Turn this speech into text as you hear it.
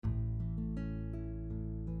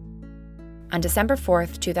On December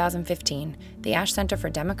 4th, 2015, the Ash Center for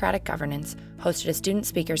Democratic Governance hosted a student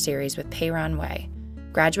speaker series with Peiran Wei,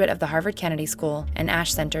 graduate of the Harvard Kennedy School and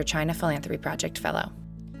Ash Center China Philanthropy Project Fellow.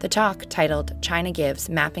 The talk, titled China Gives,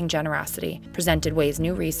 Mapping Generosity, presented Wei's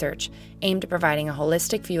new research aimed at providing a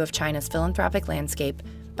holistic view of China's philanthropic landscape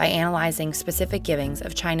by analyzing specific givings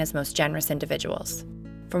of China's most generous individuals.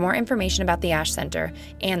 For more information about the Ash Center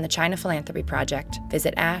and the China Philanthropy Project,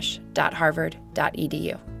 visit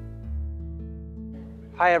ash.harvard.edu.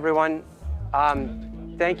 Hi, everyone.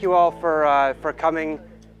 Thank you all for coming.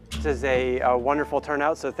 This is a wonderful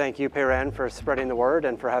turnout, so thank you, Peiran, for spreading the word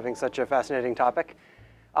and for having such a fascinating topic.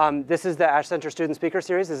 This is the Ash Center Student Speaker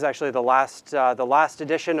Series. This is actually the last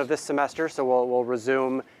edition of this semester, so we'll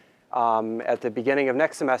resume at the beginning of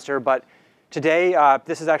next semester. But today,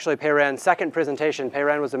 this is actually Peiran's second presentation.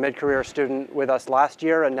 Peiran was a mid-career student with us last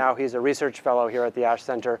year, and now he's a research fellow here at the Ash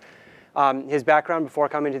Center. His background before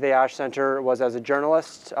coming to the Ash Center was as a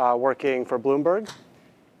journalist working for Bloomberg.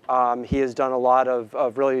 He has done a lot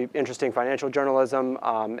of really interesting financial journalism,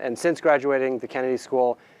 and since graduating the Kennedy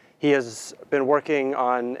School, he has been working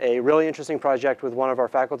on a really interesting project with one of our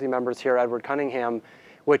faculty members here, Edward Cunningham,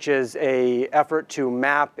 which is an effort to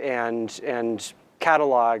map and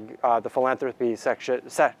catalog the philanthropy sector,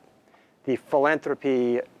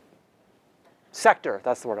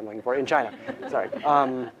 that's the word I'm looking for, in China. Sorry.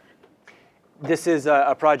 This is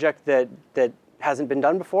a project that hasn't been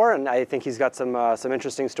done before, and I think he's got some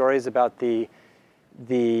interesting stories about the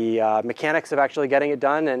mechanics of actually getting it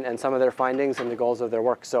done and some of their findings and the goals of their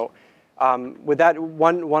work. So with that,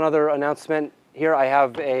 one other announcement here, I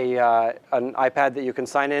have an iPad that you can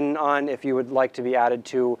sign in on if you would like to be added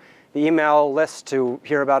to the email list to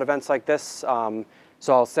hear about events like this. So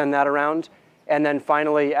I'll send that around. And then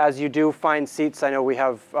finally, as you do find seats, I know we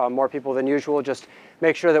have more people than usual, just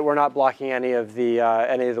make sure that we're not blocking any of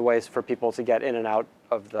the ways for people to get in and out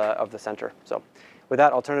of the center. So with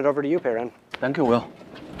that, I'll turn it over to you, Peiran. Thank you, Will.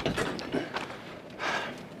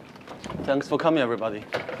 Thanks for coming, everybody.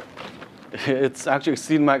 It's actually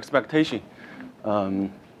exceeded my expectation.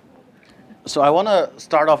 So I want to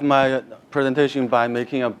start off my presentation by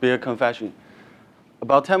making a big confession.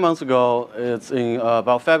 About 10 months ago, it's in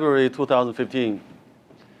about February 2015,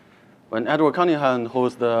 when Edward Cunningham, who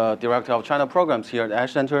is the director of China programs here at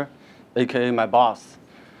Ash Center, aka my boss,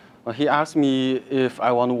 he asked me if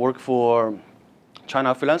I want to work for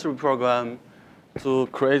China Philanthropy Program to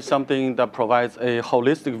create something that provides a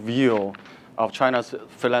holistic view of China's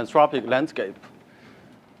philanthropic landscape.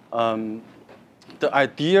 The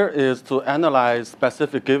idea is to analyze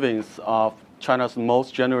specific givings of China's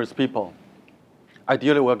most generous people.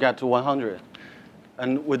 Ideally, we'll get to 100.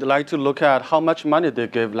 And we'd like to look at how much money they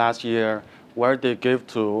gave last year, where they give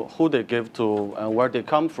to, who they give to, and where they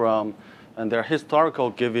come from, and their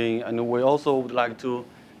historical giving. And we also would like to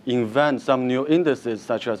invent some new indices,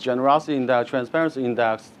 such as generosity index, transparency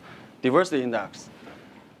index, diversity index.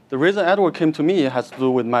 The reason Edward came to me has to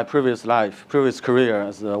do with my previous career,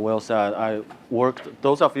 as Will said. I worked,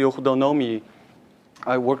 those of you who don't know me,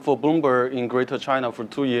 I worked for Bloomberg in Greater China for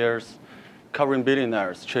 2 years, covering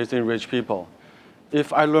billionaires, chasing rich people.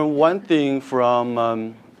 If I learn one thing from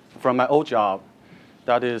my old job,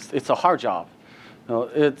 that is, it's a hard job.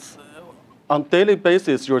 It's on a daily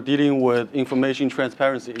basis, you're dealing with information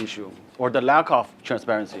transparency issue, or the lack of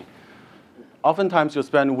transparency. Oftentimes, you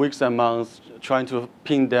spend weeks and months trying to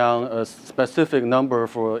pin down a specific number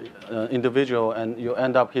for an individual, and you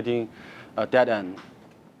end up hitting a dead end.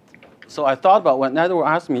 So I thought about, when Edward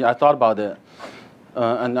asked me, I thought about it.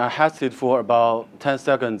 And I hesitated for about 10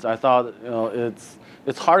 seconds. I thought,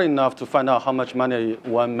 it's hard enough to find out how much money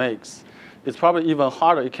one makes. It's probably even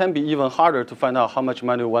harder. It can be even harder to find out how much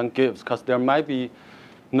money one gives, because there might be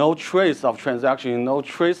no trace of transaction, no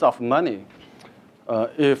trace of money,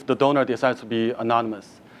 if the donor decides to be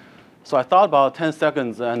anonymous. So I thought about 10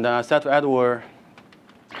 seconds, and then I said to Edward,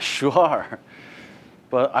 sure.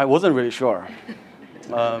 But I wasn't really sure.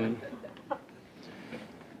 But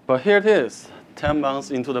here it is. 10 months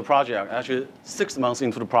into the project, actually 6 months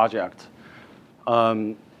into the project.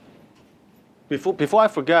 Before I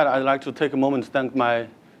forget, I'd like to take a moment to thank my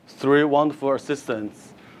 3 wonderful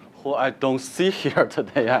assistants who I don't see here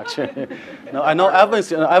today, actually. No, I know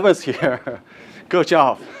Evan's here. Good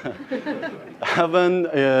job. Evan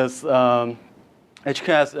is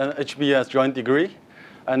AshCast and HBS joint degree.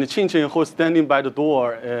 And Qingqing, who's standing by the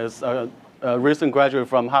door, is a recent graduate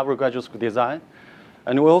from Harvard Graduate School of Design.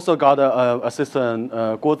 And we also got an assistant,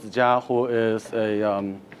 Guo Zijia, who is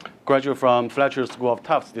a graduate from Fletcher School of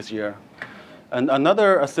Tufts this year. And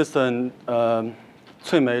another assistant, Zhang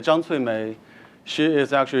Cuimei, She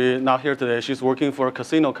is actually not here today. She's working for a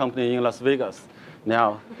casino company in Las Vegas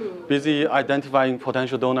now, busy identifying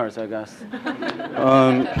potential donors, I guess.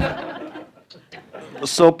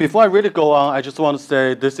 So before I really go on, I just want to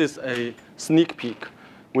say this is a sneak peek,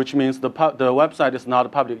 which means the website is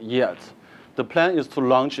not public yet. The plan is to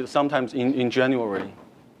launch it sometimes in January.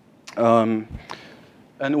 And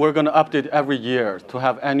we're going to update every year to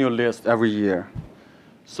have annual list every year.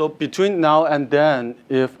 So between now and then,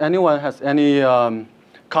 if anyone has any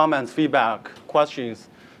comments, feedback, questions,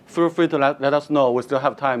 feel free to let us know. We still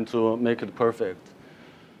have time to make it perfect.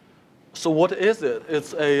 So what is it?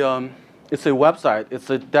 It's a website. It's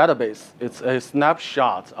a database. It's a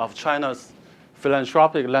snapshot of China's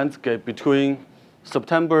philanthropic landscape between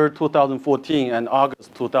September 2014 and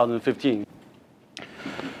August 2015.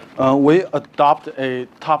 We adopt a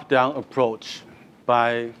top-down approach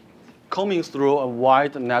by combing through a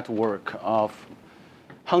wide network of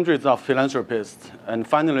hundreds of philanthropists and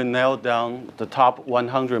finally nail down the top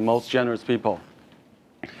 100 most generous people.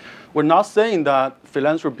 We're not saying that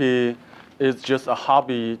philanthropy is just a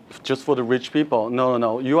hobby just for the rich people.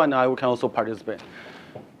 No. You and I, we can also participate.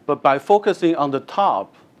 But by focusing on the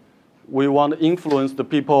top, we want to influence the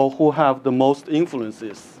people who have the most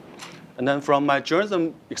influences. And then from my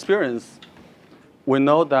journalism experience, we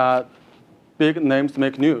know that big names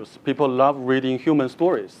make news. People love reading human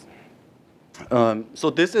stories.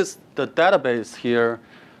 So this is the database here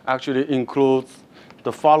actually includes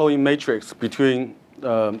the following matrix between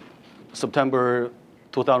September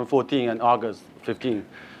 2014 and August 15.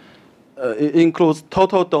 It includes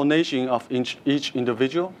total donation of each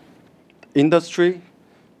individual, industry,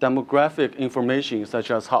 demographic information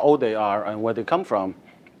such as how old they are and where they come from,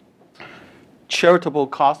 charitable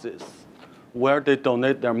causes, where they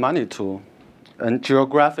donate their money to, and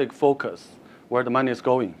geographic focus, where the money is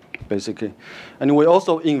going, basically. And we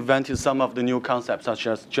also invented some of the new concepts, such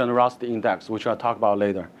as generosity index, which I'll talk about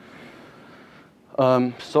later.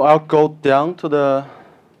 So I'll go down to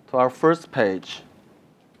our first page.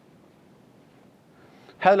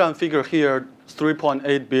 Headline figure here,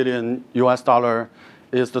 3.8 billion US dollar,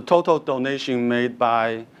 is the total donation made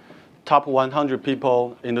by top 100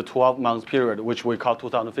 people in the 12-month period, which we call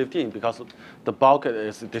 2015, because the bulk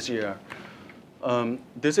is this year.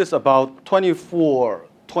 This is about 24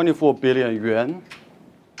 billion yuan.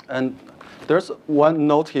 And there's one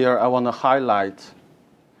note here I want to highlight.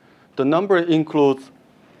 The number includes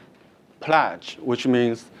pledge, which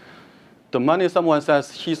means the money someone says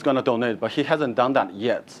he's going to donate, but he hasn't done that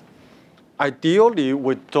yet. Ideally,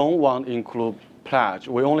 we don't want to include pledge.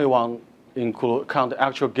 We only want to count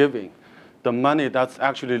actual giving, the money that's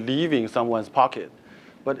actually leaving someone's pocket.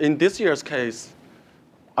 But in this year's case,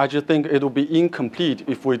 I just think it will be incomplete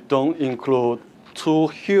if we don't include two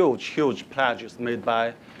huge pledges made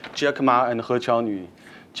by Jack Ma and He Qiaonü.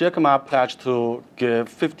 Jack Ma pledged to give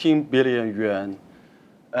 15 billion yuan.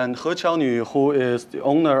 And He Qiaonü, who is the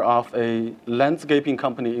owner of a landscaping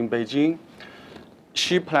company in Beijing,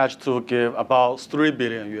 she pledged to give about 3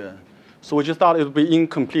 billion yuan. So we just thought it would be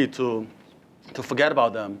incomplete to forget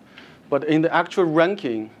about them. But in the actual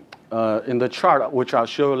ranking, in the chart, which I'll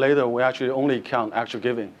show you later, we actually only count actual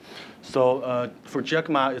giving. So for Jack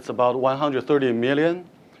Ma, it's about 130 million.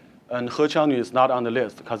 And He Qiaonü is not on the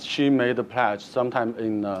list because she made the pledge sometime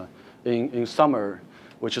in summer,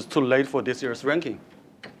 which is too late for this year's ranking.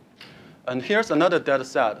 And here's another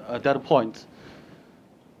data point.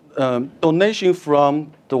 Donation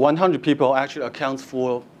from the 100 people actually accounts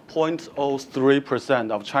for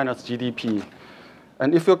 0.03% of China's GDP.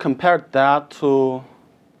 And if you compare that to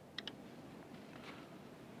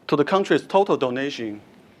the country's total donation,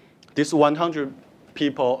 these 100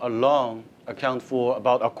 people alone account for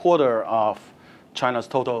about a quarter of China's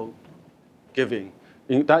total giving.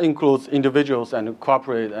 That includes individuals and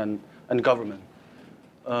corporate and government.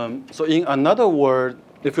 So in another word,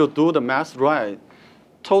 if you do the math right,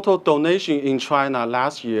 total donation in China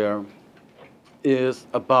last year is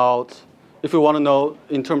about, if you want to know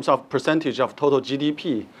in terms of percentage of total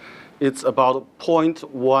GDP, it's about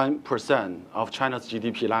 0.1% of China's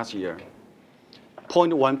GDP last year.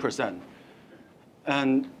 0.1%.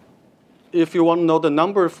 And if you want to know the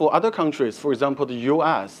number for other countries, for example, the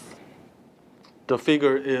US, the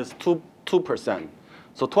figure is 2%.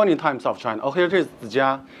 So 20 times of China. Oh, here it is,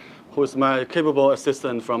 Zijia, who is my capable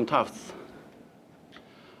assistant from Tufts.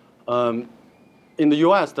 In the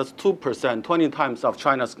US, that's 2%, 20 times of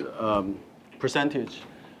China's percentage.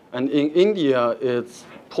 And in India, it's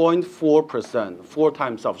 0.4%, 4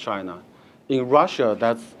 times of China. In Russia,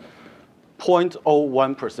 that's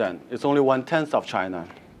 0.01%. It's only 1/10 of China.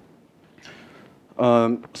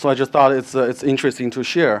 So I just thought it's interesting to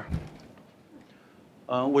share.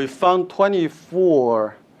 We found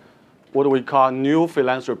 24 what we call new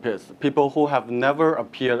philanthropists, people who have never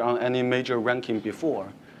appeared on any major ranking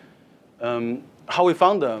before. How we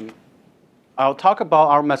found them, I'll talk about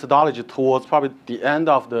our methodology towards probably the end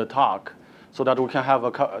of the talk so that we can have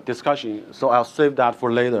a discussion. So I'll save that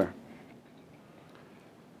for later.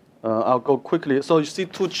 I'll go quickly. So you see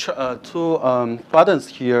two buttons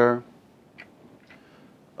here,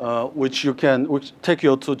 which take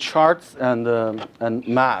you to charts and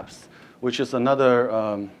maps, which is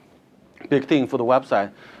another big thing for the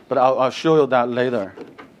website. But I'll show you that later.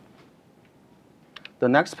 The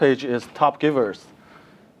next page is top givers.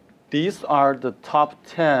 These are the top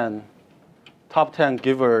 10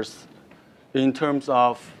 givers in terms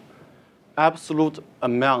of absolute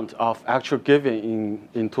amount of actual giving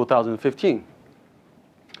in 2015.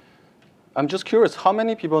 I'm just curious, how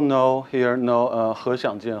many people know He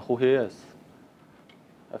Xiangjian, who he is?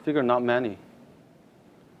 I figure not many.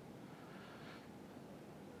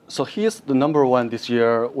 So he is the number one this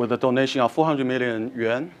year with a donation of 400 million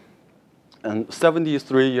yuan, and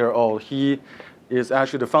 73-year-old. He is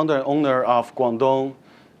actually the founder and owner of Guangdong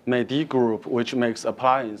Meidi Group, which makes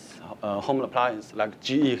appliance, home appliance, like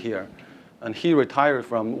GE here. And he retired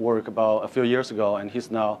from work about a few years ago, and he's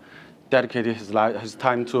now dedicated his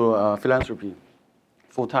time to philanthropy,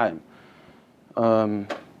 full time.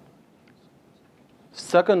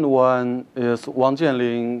 Second one is Wang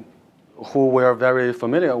Jianling, who we're very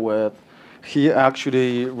familiar with. He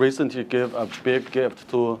actually recently gave a big gift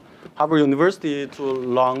to Harvard University to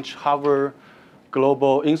launch Harvard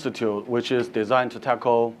Global Institute, which is designed to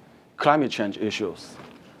tackle climate change issues.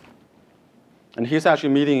 And he's actually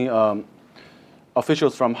meeting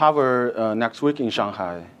officials from Harvard next week in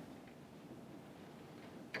Shanghai.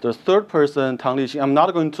 The third person, Tang Lixing, I'm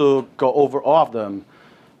not going to go over all of them.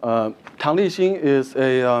 Tang Lixing is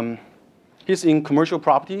he's in commercial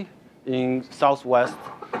property in southwest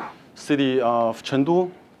city of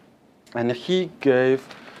Chengdu, and he gave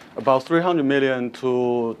about 300 million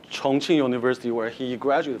to Chongqing University, where he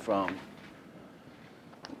graduated from.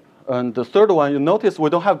 And the third one, you notice we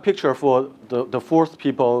don't have a picture for the fourth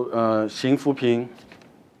people, Xing Fuping.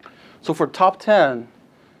 So for top 10,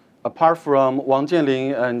 apart from Wang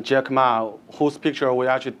Jianling and Jack Ma, whose picture we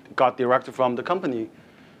actually got directly from the company,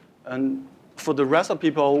 and for the rest of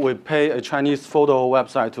people, we pay a Chinese photo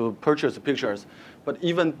website to purchase the pictures. But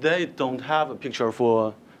even they don't have a picture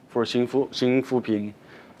for Xing Fuping.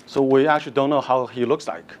 So we actually don't know how he looks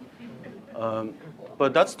like.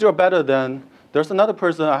 But that's still better than, there's another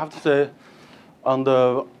person, I have to say, on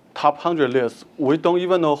the top 100 list. We don't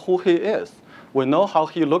even know who he is. We know how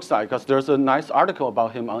he looks like because there's a nice article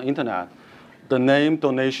about him on internet. The name,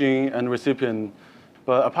 donation, and recipient.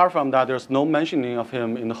 But apart from that, there's no mentioning of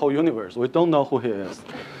him in the whole universe. We don't know who he is.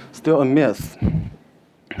 Still a myth.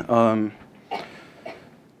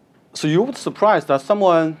 So you would be surprised that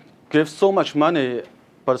someone gives so much money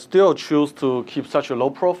but still choose to keep such a low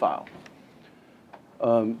profile.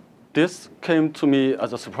 This came to me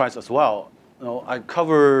as a surprise as well. I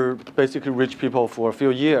cover basically rich people for a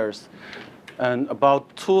few years, and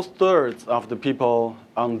about 2/3 of the people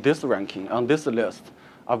on this ranking, on this list,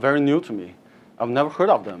 are very new to me. I've never heard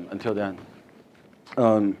of them until then.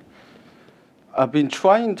 I've been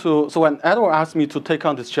trying to, so when Edward asked me to take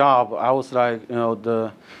on this job, I was like,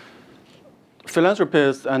 the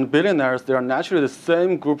philanthropists and billionaires, they are naturally the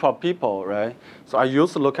same group of people, right? So I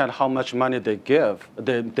used to look at how much money they give,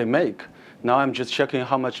 they make. Now I'm just checking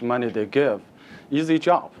how much money they give. Easy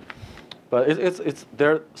job. But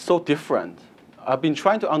they're so different. I've been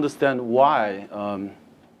trying to understand why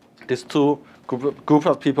these two group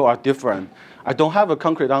of people are different. I don't have a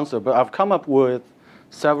concrete answer, but I've come up with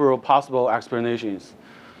several possible explanations.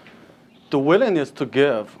 The willingness to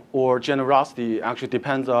give or generosity actually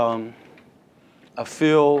depends on a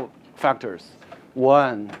few factors.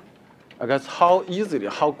 One, I guess how easily,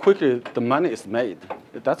 how quickly the money is made.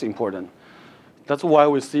 That's important. That's why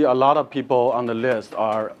we see a lot of people on the list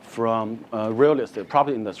are from real estate,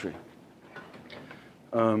 property industry.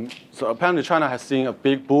 So apparently China has seen a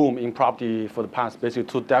big boom in property for the past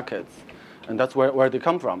basically 2 decades. And that's where they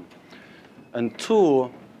come from. And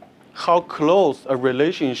two, how close a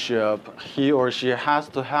relationship he or she has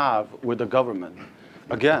to have with the government.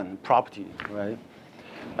 Again, property, right?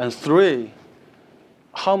 And three,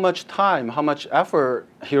 how much time, how much effort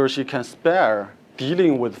he or she can spare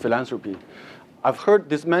dealing with philanthropy. I've heard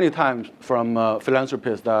this many times from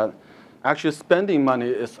philanthropists that actually spending money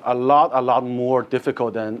is a lot more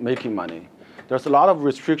difficult than making money. There's a lot of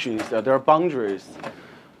restrictions, there are boundaries.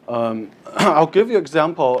 I'll give you an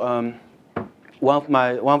example. One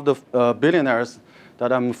of the billionaires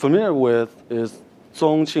that I'm familiar with is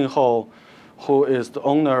Zong Qinghou, who is the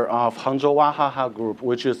owner of Hangzhou Wahaha Group,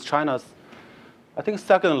 which is China's, I think,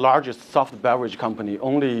 second largest soft beverage company,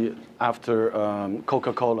 only after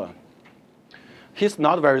Coca-Cola. He's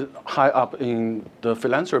not very high up in the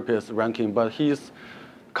philanthropist ranking, but he's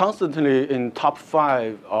constantly in top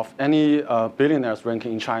 5 of any billionaires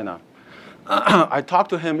ranking in China. I talked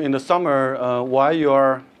to him in the summer, why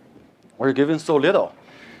you're giving so little?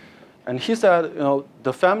 And he said,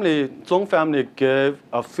 the Zong family gave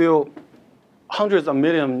a few hundreds of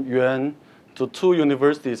million yuan to 2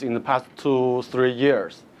 universities in the past 2-3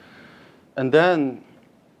 years. And then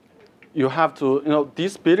you have to,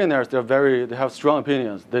 these billionaires, they have strong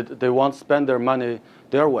opinions. They want to spend their money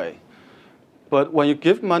their way. But when you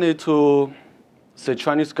give money to, say,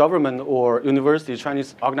 Chinese government or university,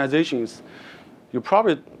 Chinese organizations, you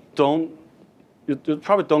probably don't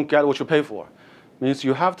get what you pay for. Means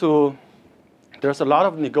you have to, there's a lot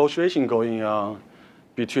of negotiation going on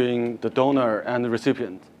between the donor and the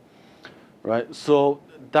recipient, right? So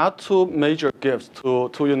that 2 major gifts to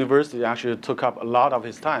 2 universities actually took up a lot of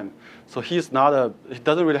his time. So he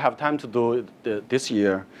doesn't really have time to do it this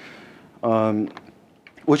year,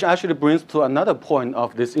 which actually brings to another point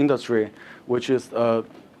of this industry, which is a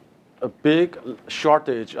big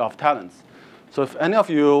shortage of talents. So if any of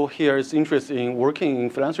you here is interested in working in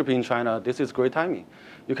philanthropy in China, this is great timing.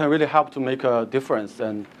 You can really help to make a difference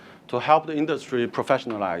and to help the industry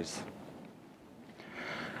professionalize.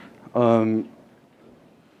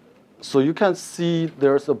 So you can see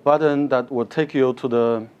there's a button that will take you to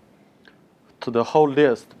the whole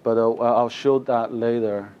list, but I'll show that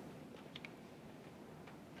later.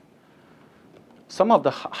 Some of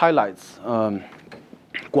the highlights.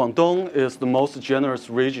 Guangdong is the most generous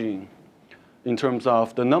region in terms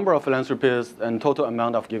of the number of philanthropists and total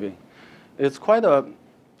amount of giving. It's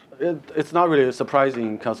it's not really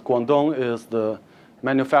surprising because Guangdong is the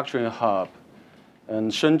manufacturing hub.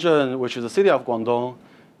 And Shenzhen, which is the city of Guangdong,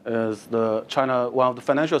 is one of the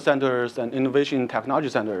financial centers and innovation technology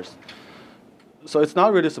centers. So it's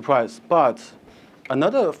not really a surprise. But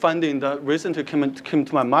another finding that recently came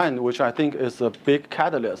to my mind, which I think is a big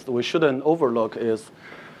catalyst we shouldn't overlook, is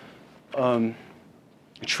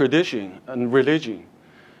tradition and religion.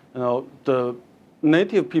 The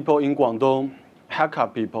native people in Guangdong,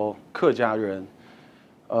 Hakka people, Kejia Ren,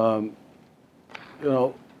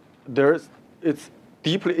 it's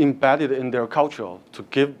deeply embedded in their culture to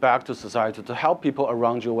give back to society, to help people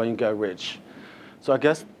around you when you get rich. So I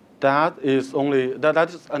guess that is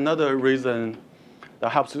another reason that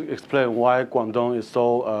helps to explain why Guangdong is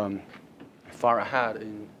so far ahead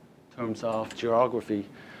in terms of geography.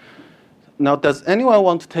 Now, does anyone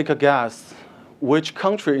want to take a guess which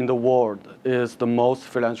country in the world is the most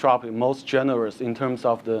philanthropic, most generous in terms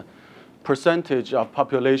of the percentage of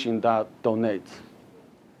population that donates?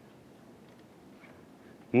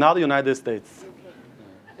 Not the United States.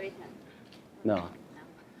 No.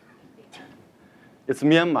 It's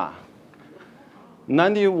Myanmar.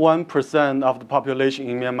 91% of the population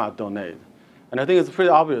in Myanmar donate. And I think it's pretty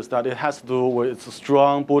obvious that it has to do with its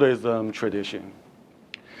strong Buddhism tradition.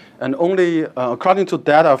 And only, according to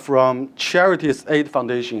data from Charities Aid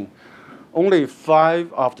Foundation, only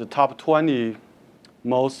 5 of the top 20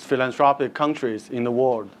 most philanthropic countries in the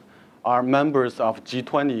world are members of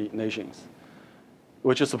G20 nations,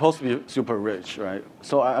 which is supposed to be super rich, right?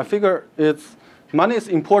 So I figure money is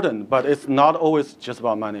important, but it's not always just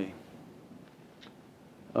about money.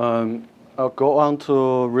 I'll go on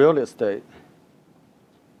to real estate.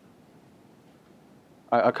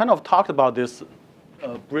 I kind of talked about this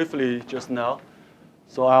briefly just now,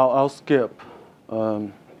 so I'll skip.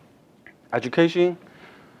 Education.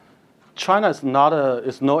 China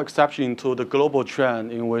is no exception to the global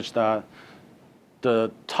trend in which the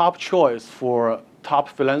top choice for top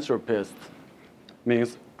philanthropist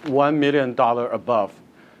means $1 million above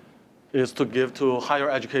is to give to higher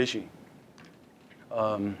education.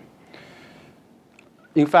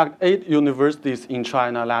 In fact, 8 universities in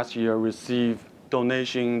China last year received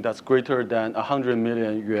donation that's greater than 100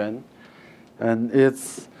 million yuan. And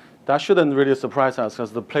that shouldn't really surprise us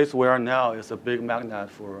because the place we are now is a big magnet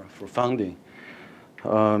for funding.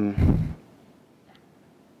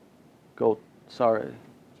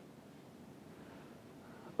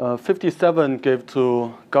 57 gave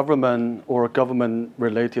to government or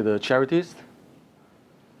government-related charities.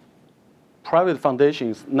 Private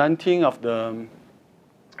foundations, 19 of them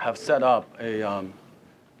have set up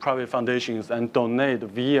private foundations and donate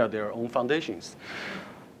via their own foundations.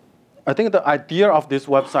 I think the idea of this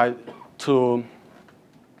website to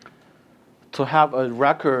have a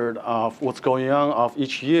record of what's going on of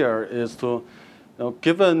each year is to,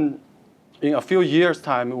 given in a few years'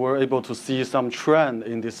 time, we're able to see some trend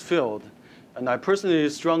in this field. And I personally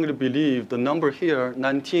strongly believe the number here,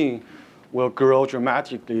 19, will grow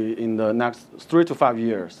dramatically in the next 3 to 5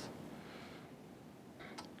 years.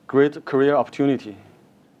 Great career opportunity.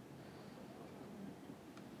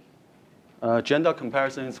 Gender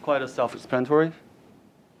comparison is quite self-explanatory.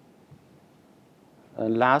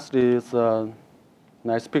 And lastly is a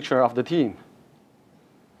nice picture of the team.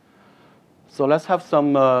 So let's have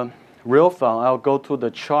some real fun. I'll go to the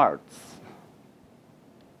charts.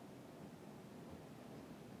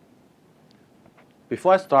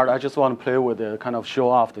 Before I start, I just want to play with it, kind of show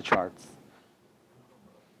off the charts.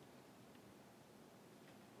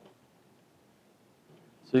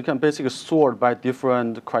 So you can basically sort by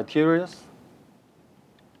different criteria.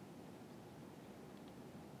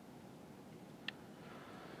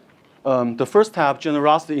 The first tab,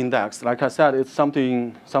 generosity index, like I said, it's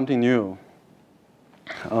something new.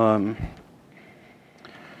 I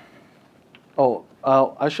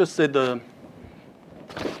should say the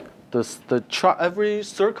chart, every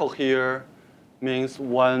circle here means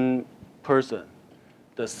one person.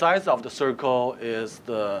 The size of the circle is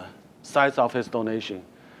the size of his donation.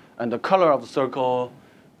 And the color of the circle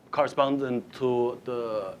corresponds to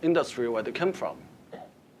the industry where they came from.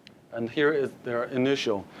 And here is their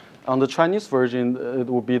initial. On the Chinese version, it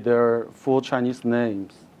will be their full Chinese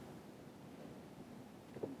names.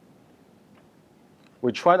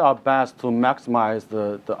 We tried our best to maximize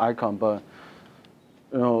the icon, but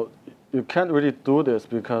you can't really do this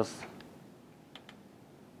because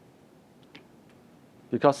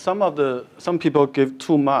some people give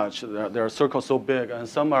too much. Their circles so big, and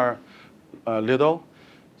some are little.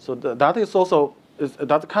 So that is also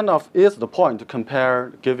that kind of is the point to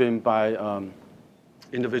compare giving by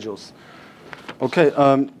individuals. Okay,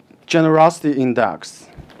 generosity index.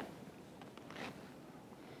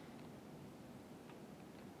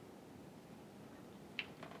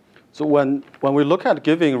 So when we look at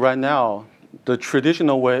giving right now, the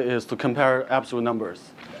traditional way is to compare absolute numbers.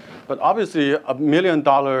 But obviously, $1 million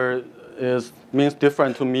means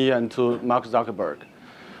different to me and to Mark Zuckerberg.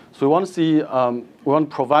 So we want to see, we want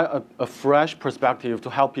to provide a fresh perspective to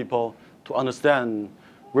help people to understand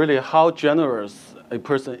really how generous a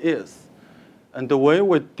person is. And the way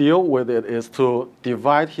we deal with it is to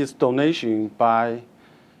divide his donation by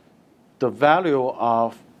the value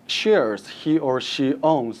of shares he or she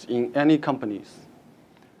owns in any companies,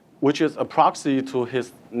 which is a proxy to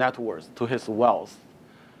his net worth, to his wealth.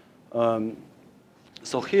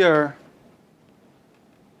 So here,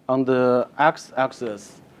 on the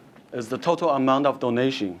x-axis, is the total amount of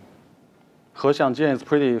donation. He Xiangjian is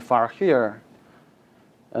pretty far here.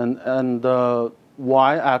 And the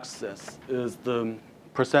y-axis is the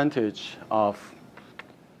percentage of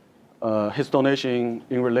his donation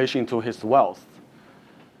in relation to his wealth.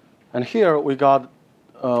 And here we got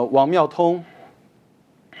Wang Miaotong.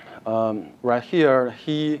 Right here,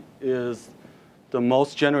 he is the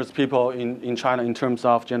most generous people in China in terms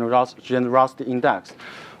of generosity index.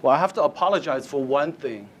 Well, I have to apologize for one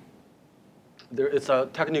thing. There is a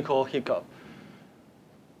technical hiccup.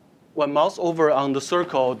 When mouse over on the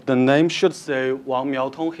circle, the name should say Wang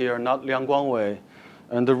Miaotong here, not Liang Guangwei.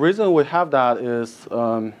 And the reason we have that is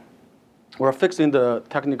we're fixing the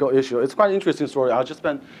technical issue. It's quite an interesting story. I'll just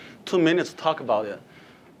spend 2 minutes to talk about it.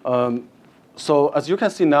 So as you can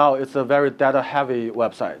see now, it's a very data-heavy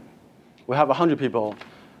website. We have 100 people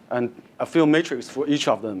and a few metrics for each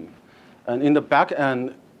of them. And in the back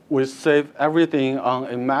end, we save everything on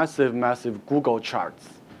a massive, massive Google charts.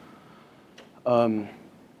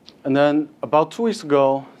 And then about 2 weeks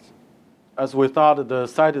ago, as we thought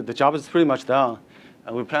the job is pretty much done,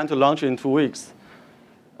 and we plan to launch it in 2 weeks.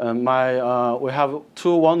 We have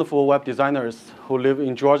 2 wonderful web designers who live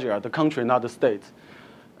in Georgia, the country, not the state.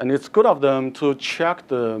 And it's good of them to check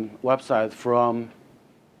the website from,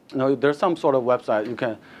 there's some sort of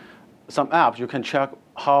website, some app, you can check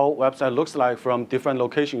how website looks like from different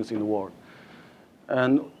locations in the world.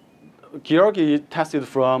 And Georgi tested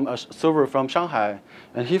from a server from Shanghai,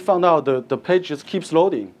 and he found out the page just keeps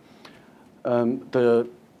loading. The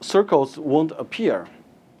circles won't appear.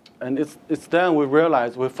 And it's then we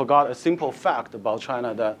realized we forgot a simple fact about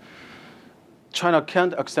China, that China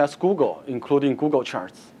can't access Google, including Google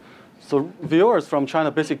charts. So viewers from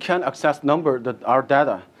China basically can't access our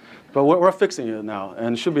data. But we're fixing it now,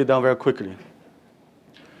 and it should be done very quickly.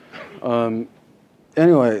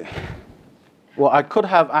 Anyway, well, I could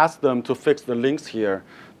have asked them to fix the links here,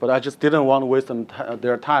 but I just didn't want to waste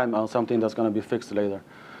their time on something that's going to be fixed later.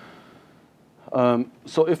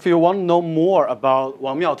 So if you want to know more about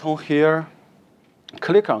Wang Miaotong here,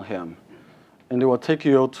 click on him, and it will take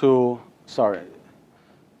you to sorry,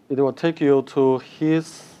 it will take you to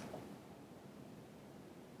his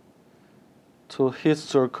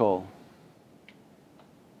circle.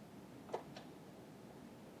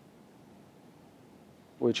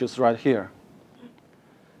 Which is right here.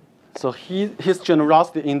 So his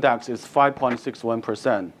generosity index is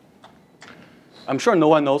 5.61%. I'm sure no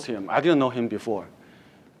one knows him. I didn't know him before.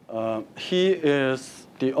 He is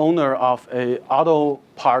the owner of a auto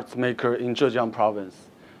parts maker in Zhejiang province.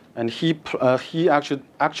 And he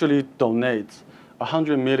actually donates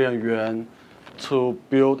 100 million yuan to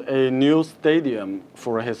build a new stadium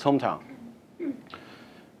for his hometown.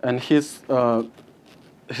 And his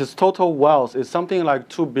total wealth is something like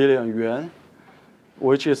 2 billion yuan,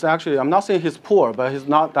 which is actually, I'm not saying he's poor, but he's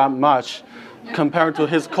not that much compared to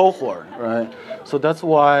his cohort, right? So that's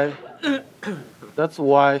why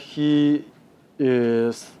he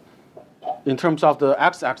is, in terms of the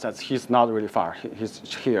x-axis, he's not really far. He's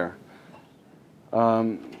here. He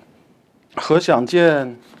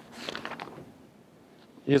Xiangjian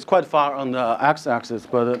is quite far on the x-axis,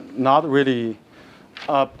 but not really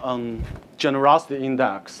up on generosity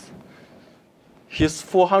index. His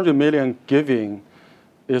 400 million giving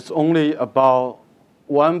is only about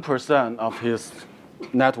 1% of his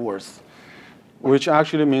net worth, which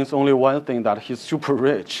actually means only one thing, that he's super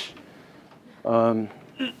rich.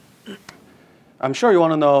 I'm sure you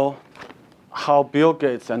want to know how Bill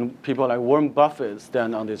Gates and people like Warren Buffett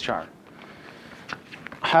stand on this chart.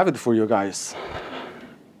 I have it for you guys.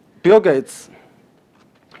 Bill Gates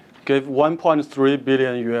gave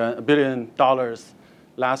 $1.3 billion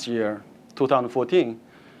last year, 2014,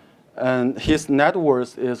 and his net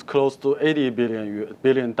worth is close to $80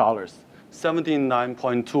 billion,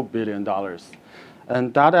 $79.2 billion.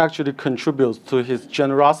 And that actually contributes to his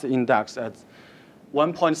generosity index at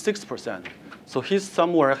 1.6%. So he's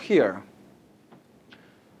somewhere here.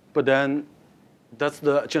 But then that's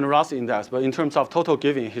the generosity index. But in terms of total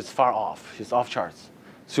giving, he's far off. He's off charts.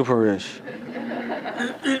 Super rich.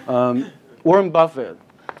 Warren Buffett,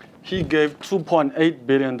 he gave $2.8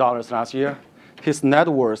 billion last year. His net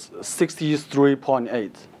worth,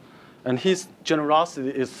 63.8. And his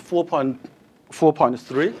generosity is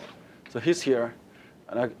 4.3. So he's here.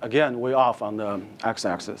 And again, way off on the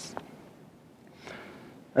x-axis.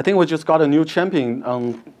 I think we just got a new champion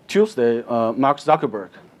on Tuesday, Mark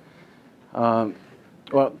Zuckerberg.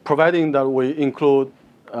 Well, providing that we include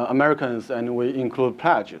Americans and we include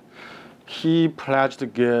pledge. He pledged to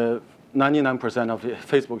give 99% of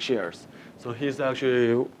Facebook shares. So he's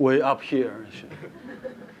actually way up here.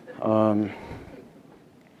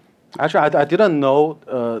 Actually, I didn't know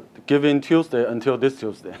Giving Tuesday until this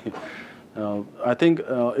Tuesday. I think,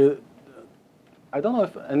 I don't know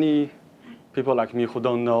if any people like me who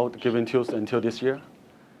don't know Giving Tuesday until this year.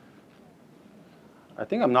 I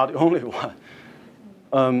think I'm not the only one.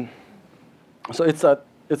 So it's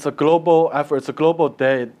a global effort. It's a global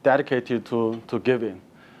day dedicated to giving.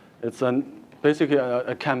 It's basically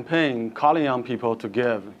a campaign calling on people to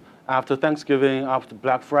give. After Thanksgiving, after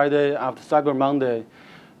Black Friday, after Cyber Monday,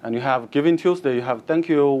 and you have Giving Tuesday, you have Thank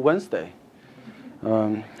You Wednesday,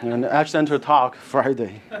 and Edge Center Talk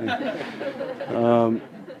Friday.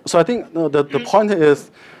 So I think the point is,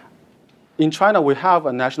 in China, we have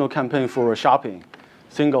a national campaign for shopping,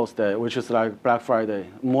 Singles Day, which is like Black Friday,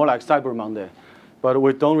 more like Cyber Monday. But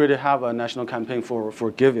we don't really have a national campaign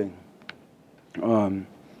for giving.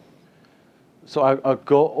 So I'll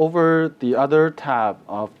go over the other tab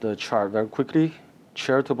of the chart very quickly,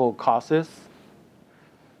 charitable causes.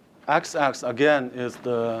 X again is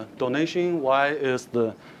the donation, Y is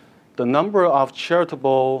the number of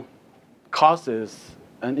charitable causes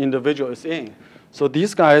an individual is in. So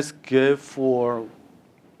these guys give for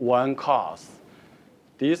one cause.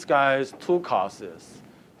 These guys, 2 causes,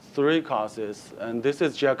 3 causes, and this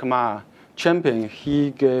is Jack Ma, champion.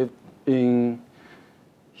 He gave in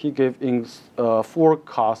 4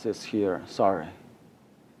 causes here. Sorry.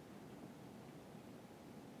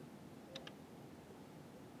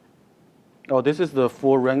 Oh, this is the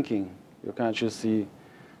full ranking. You can actually see.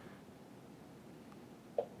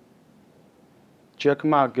 Jack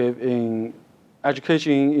Ma gave in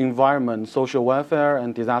education, environment, social welfare,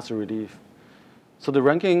 and disaster relief. So the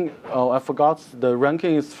ranking, I forgot, the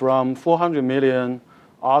ranking is from 400 million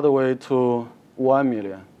all the way to 1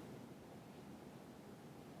 million.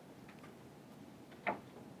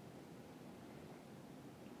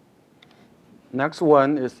 Next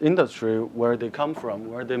one is industry, where they come from,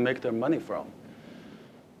 where they make their money from.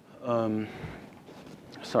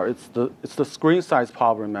 Sorry, it's the screen size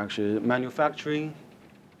problem actually. Manufacturing,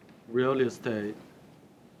 real estate,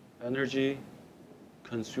 energy,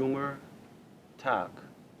 consumer, tech,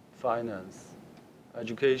 finance,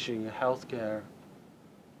 education, healthcare,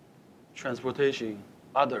 transportation,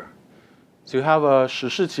 other. So you have Shi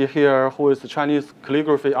Shiqi here, who is a Chinese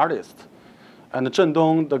calligraphy artist. And Zheng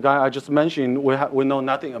Dong, the guy I just mentioned, we know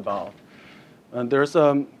nothing about. And there's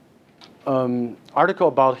an article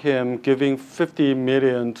about him giving 50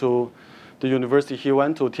 million to the university he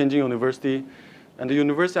went to, Tianjin University. And the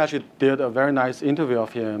university actually did a very nice interview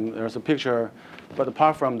of him. There's a picture, but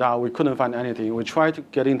apart from that, we couldn't find anything. We tried to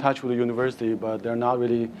get in touch with the university, but they're not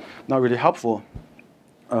really helpful.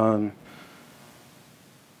 And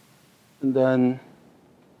then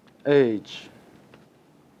age.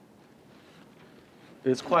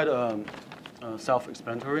 It's quite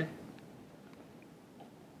self-explanatory.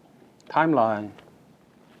 Timeline.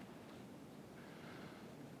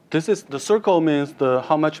 This is the circle means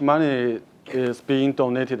how much money is being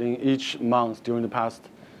donated in each month during the past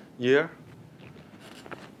year.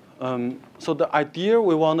 So the idea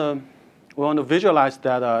we want to visualize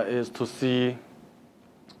data is to see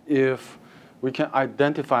if we can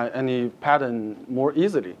identify any pattern more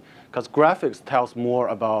easily, because graphics tells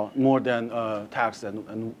more than text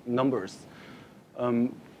and numbers.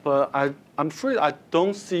 But I'm afraid I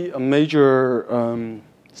don't see a major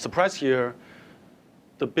surprise here.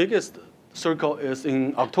 The biggest circle is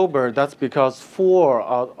in October. That's because 4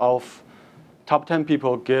 out of top 10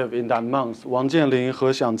 people give in that month. Wang Jianling, He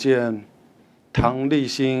Xiangjian, Tang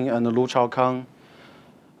Lixing, and Lu Chaokang.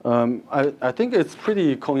 I think it's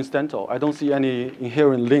pretty coincidental. I don't see any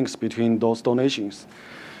inherent links between those donations.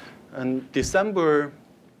 And December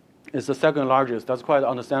is the second largest. That's quite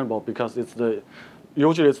understandable because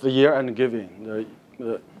usually it's the year-end giving,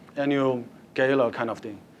 the annual gala kind of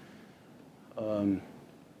thing.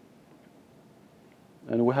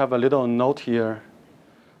 And we have a little note here.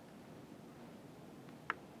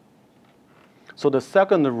 So the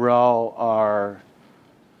second row are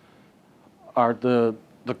the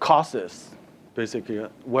causes, basically,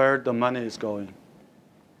 where the money is going.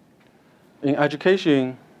 In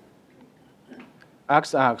education,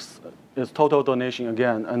 XX is total donation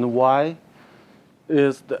again, and Y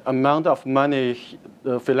is the amount of money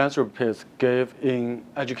the philanthropists gave in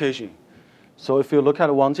education. So if you look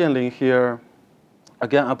at Wang Jianling here,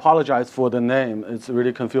 again, I apologize for the name. It's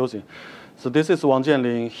really confusing. So this is Wang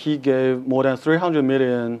Jianling. He gave more than 300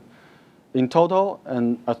 million in total,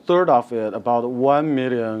 and a third of it, about 1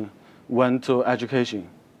 million, went to education.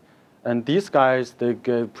 And these guys, they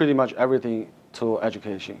gave pretty much everything to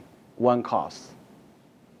education, one cause.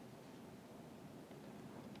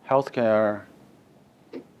 Healthcare,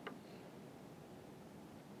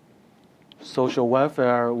 social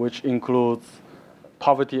welfare, which includes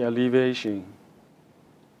poverty alleviation,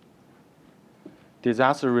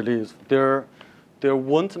 disaster relief. There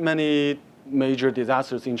weren't many major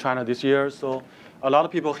disasters in China this year, so a lot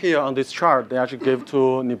of people here on this chart, they actually give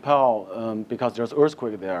to Nepal because there's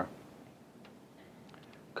earthquake there.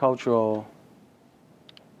 Cultural,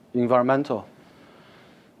 environmental.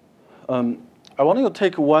 I want you to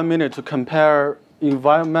take 1 minute to compare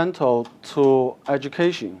environmental to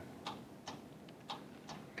education.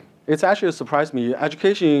 It's actually surprised me.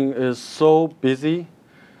 Education is so busy.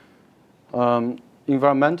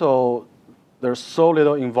 Environmental, there's so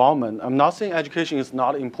little involvement. I'm not saying education is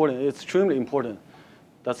not important. It's extremely important.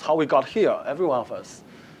 That's how we got here, every one of us.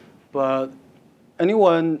 But if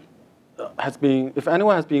anyone has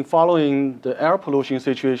been following the air pollution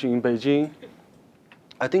situation in Beijing,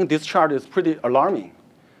 I think this chart is pretty alarming.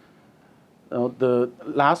 The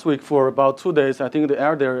last week for about 2 days, I think the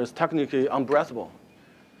air there is technically unbreathable.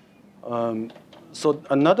 So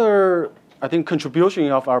another, I think,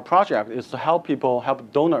 contribution of our project is to help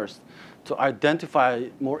donors to identify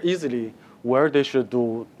more easily where they should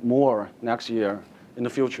do more next year in the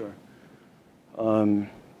future. And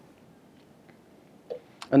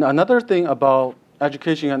another thing about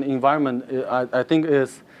education and environment, I think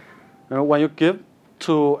is, when you give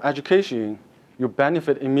to education, you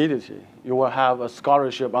benefit immediately. You will have a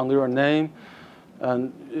scholarship under your name,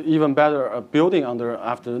 and even better, a building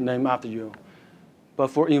named after you. But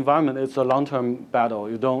for environment, it's a long-term battle.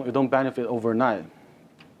 You don't benefit overnight.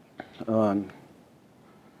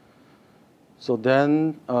 So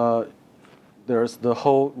then there's the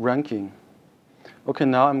whole ranking. Okay,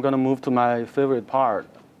 now I'm going to move to my favorite part,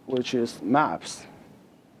 which is maps.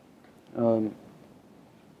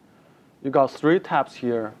 You got 3 tabs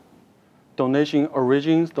here: donation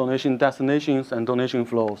origins, donation destinations, and donation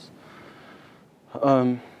flows.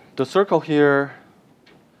 The circle here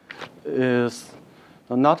is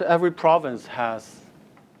not every province has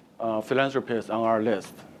philanthropists on our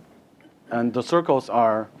list. And the circles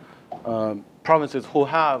are provinces who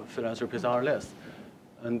have philanthropists on our list.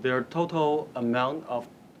 and their total amount of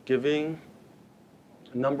giving,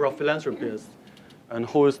 number of philanthropists, and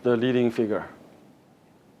who is the leading figure.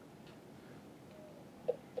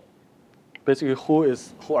 Basically,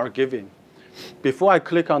 who are giving. Before I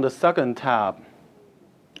click on the second tab,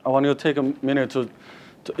 I want you to take a minute to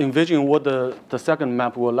envision what the second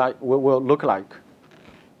map will look like.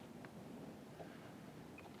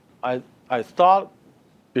 I thought,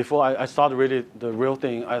 before I started really the real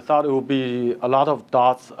thing, I thought it would be a lot of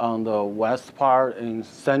dots on the west part in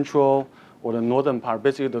central or the northern part,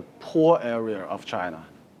 basically the poor area of China.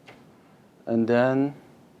 And then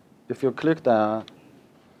if you click that,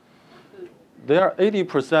 they are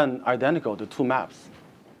 80% identical, the two maps.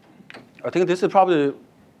 I think this is probably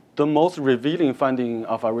the most revealing finding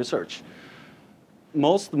of our research.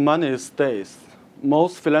 Most money stays.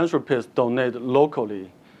 Most philanthropists donate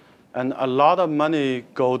locally. And a lot of money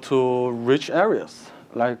go to rich areas,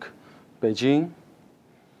 like Beijing,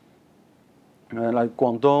 like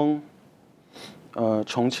Guangdong,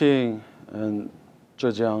 Chongqing, and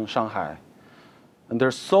Zhejiang, Shanghai. And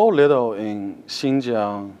there's so little in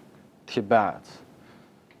Xinjiang, Tibet.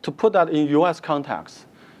 To put that in US context,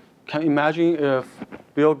 can you imagine if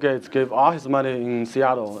Bill Gates gave all his money in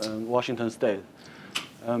Seattle and Washington State?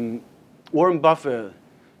 Warren Buffett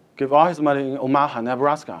gave all his money in Omaha,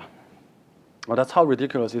 Nebraska. Well, that's how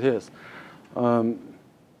ridiculous it is. And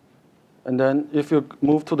then if you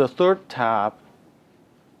move to the third tab,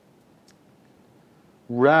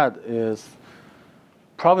 red is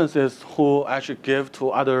provinces who actually give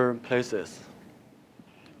to other places.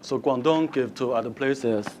 So Guangdong give to other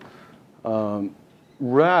places.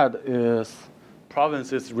 Red is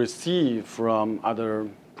provinces receive from other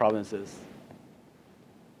provinces.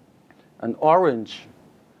 And orange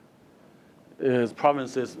is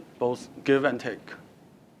provinces both give and take.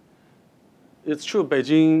 It's true,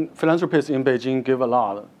 philanthropists in Beijing give a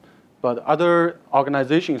lot, but other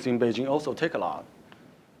organizations in Beijing also take a lot.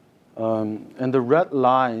 And the red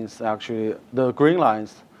lines, actually, the green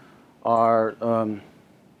lines are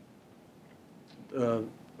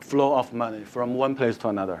flow of money from one place to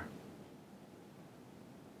another.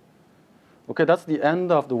 Okay, that's the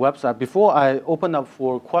end of the website. Before I open up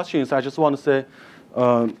for questions, I just want to say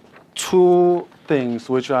two things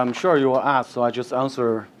which I'm sure you will ask, so I just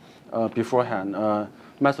answer beforehand.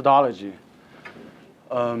 Methodology.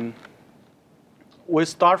 We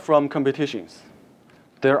start from competitions.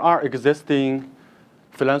 There are existing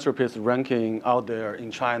philanthropist ranking out there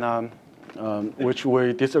in China, which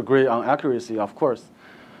we disagree on accuracy, of course.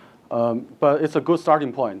 But it's a good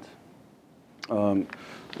starting point.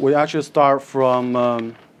 We actually start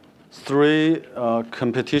from three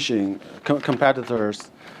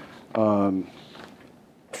competitors,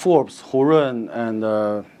 Forbes, Hurun, and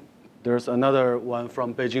there's another one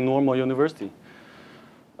from Beijing Normal University.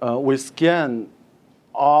 We scan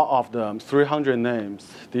all of them, 300 names.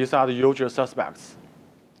 These are the usual suspects,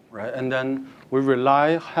 right? And then we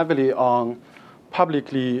rely heavily on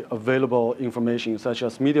publicly available information, such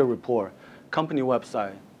as media report, company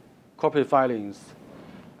website, corporate filings.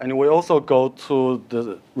 And we also go to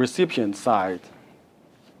the recipient side.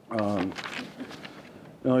 You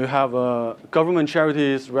have government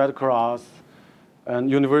charities, Red Cross,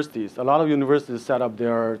 and universities. A lot of universities set up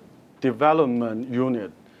their development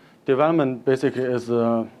unit. Development basically is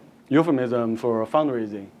a euphemism for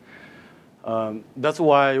fundraising. That's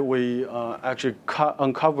why we actually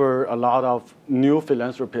uncover a lot of new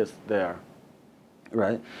philanthropists there,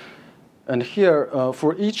 right? And here,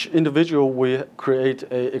 for each individual, we create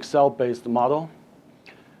an Excel-based model.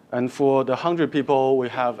 And for the 100 people, we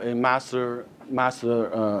have a master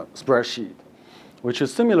spreadsheet, which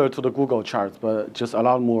is similar to the Google charts, but just a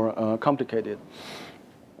lot more complicated.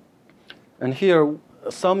 And here,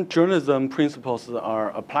 some journalism principles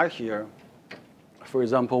are applied here. For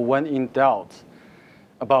example, when in doubt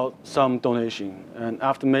about some donation, and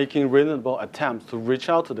after making reasonable attempts to reach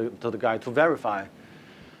out to the guy to verify,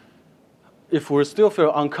 if we still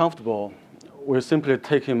feel uncomfortable, we simply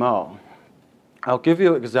take him out. I'll give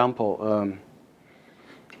you an example.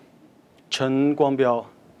 Chen Guangbiao.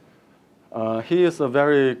 He is a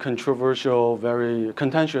very controversial, very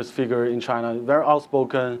contentious figure in China, very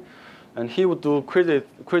outspoken, and he would do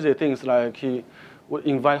crazy things like he would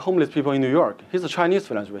invite homeless people in New York. He's a Chinese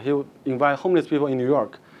philanthropist. He would invite homeless people in New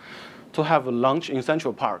York to have a lunch in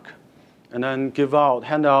Central Park, and then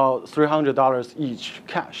hand out $300 each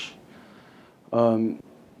cash.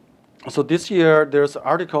 So this year, there's an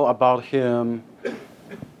article about him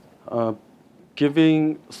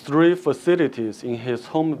giving 3 facilities in his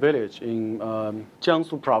home village in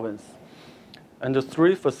Jiangsu province. And the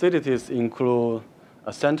 3 facilities include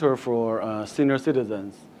a center for senior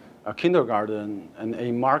citizens, a kindergarten, and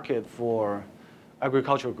a market for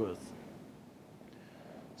agricultural goods.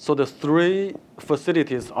 So the three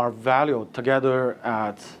facilities are valued together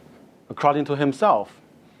at, according to himself,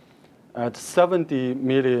 at 70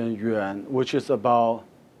 million yuan, which is about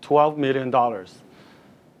 $12 million.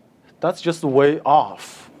 That's just way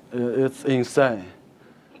off. It's insane.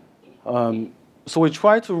 So we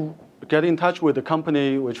try to get in touch with the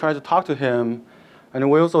company, we try to talk to him, and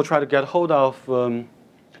we also try to get hold of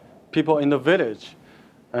people in the village.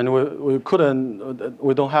 And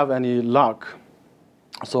we don't have any luck.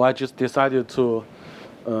 So I just decided to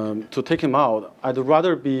take him out. I'd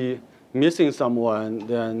rather be missing someone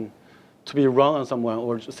than to be wrong on someone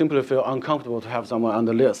or simply feel uncomfortable to have someone on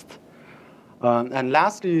the list. And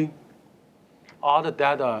lastly, all the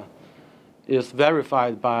data is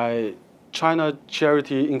verified by China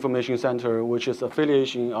Charity Information Center, which is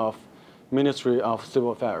affiliation of Ministry of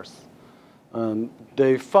Civil Affairs.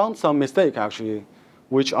 They found some mistake actually,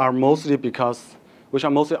 which are mostly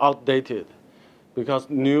outdated, because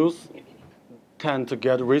news tend to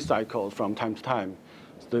get recycled from time to time.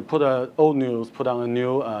 So they put old news, put on a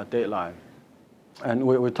new deadline, and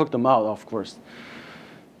we took them out, of course.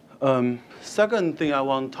 Second thing I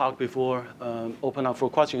want to talk before open up for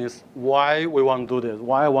questions is why we want to do this.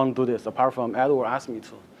 Why I want to do this, apart from Edward asked me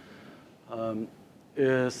to,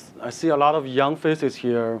 is I see a lot of young faces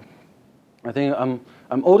here. I think I'm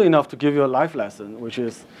old enough to give you a life lesson, which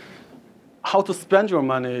is how to spend your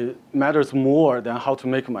money matters more than how to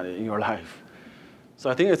make money in your life. So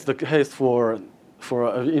I think it's the case for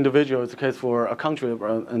an individual, it's the case for a country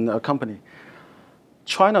and a company.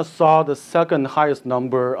 China saw the second highest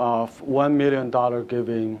number of $1 million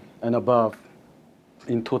giving and above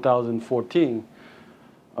in 2014,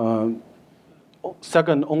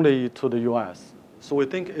 second only to the US. So we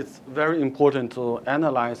think it's very important to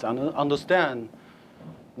analyze and understand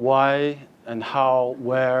why and how,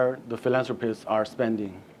 where the philanthropists are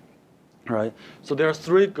spending, right? So there are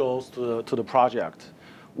three goals to the project.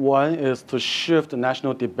 One is to shift the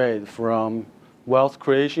national debate from wealth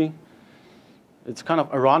creation. It's kind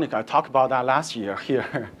of ironic, I talked about that last year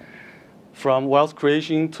here. From wealth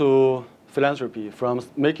creation to philanthropy, from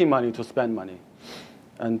making money to spend money.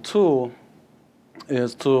 And two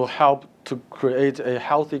is to help to create a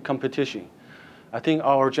healthy competition. I think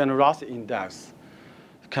our generosity index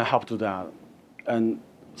can help do that. And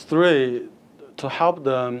three, to help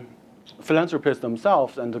the philanthropists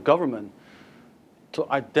themselves and the government to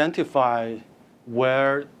identify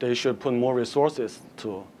where they should put more resources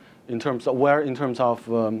to, in terms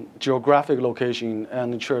of geographic location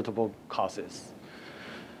and charitable causes.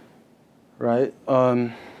 Right?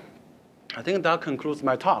 I think that concludes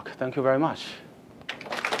my talk. Thank you very much.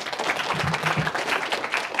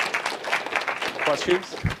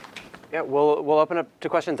 Questions? Yeah, we'll open up to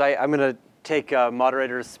questions. I'm going to take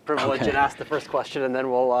moderator's privilege and ask the first question, and then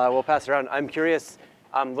we'll pass it around. I'm curious,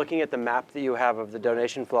 looking at the map that you have of the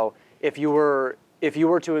donation flow, if you were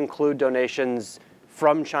to include donations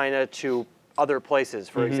from China to other places,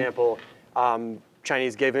 for example,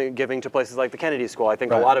 Chinese giving to places like the Kennedy School. I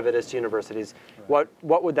think a lot of it is to universities. Right.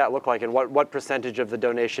 What would that look like, and what percentage of the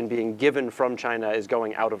donation being given from China is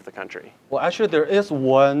going out of the country? Well, actually, there is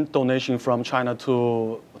one donation from China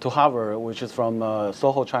to Harvard, which is from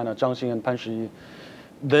Soho, China, Zhangxin and Panshi.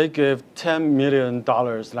 They gave $10 million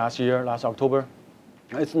last October.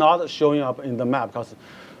 It's not showing up in the map because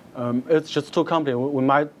it's just two companies. We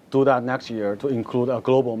might do that next year to include a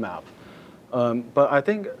global map. But I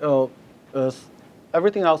think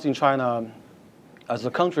everything else in China, as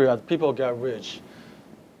a country, as people get rich,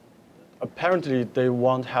 apparently they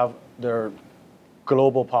won't have their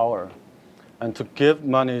global power. And to give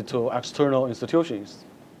money to external institutions,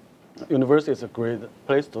 university is a great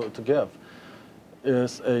place to give.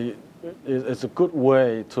 It's a good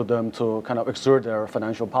way to them to kind of exert their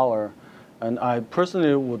financial power. And I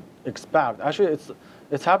personally would expect, actually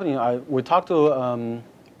it's happening. We talked to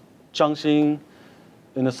Zhang Xin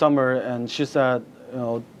in the summer, and she said,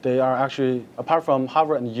 they are actually, apart from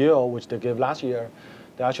Harvard and Yale, which they gave last year,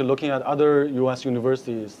 they're actually looking at other US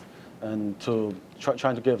universities and to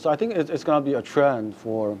trying to give. So I think it's going to be a trend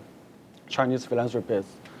for Chinese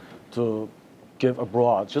philanthropists to give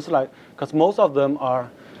abroad, just like, because most of them are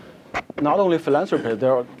not only philanthropists,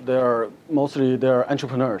 they're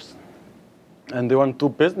entrepreneurs, and they want to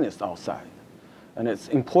do business outside. And it's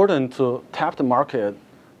important to tap the market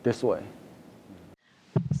this way.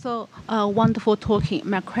 So wonderful talking.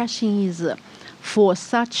 My question is, for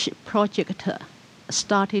such project,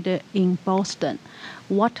 started in Boston.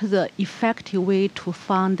 What the effective way to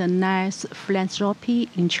fund a nice philanthropy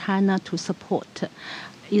in China to support?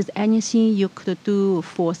 Is anything you could do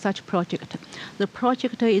for such project? The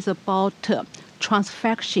project is about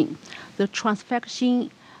transfaction. The transfaction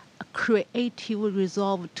creative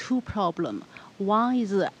resolve two problems. One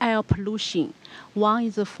is air pollution. One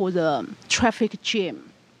is for the traffic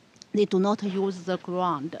jam. They do not use the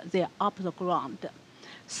ground. They're up the ground.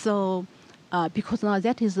 So because now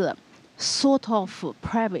that is sort of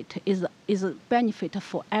private, is a benefit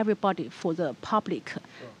for everybody, for the public. Sure.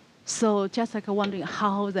 So just like wondering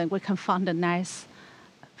how then we can fund a nice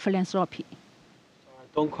philanthropy.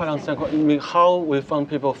 I don't quite understand. You mean how we fund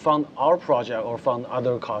people fund our project or fund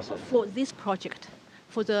other causes? For this project,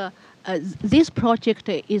 for the this project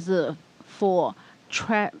is for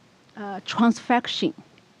transfaction.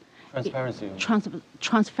 Transparency.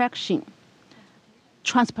 Transfaction.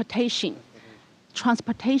 Transportation.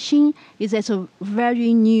 Transportation is a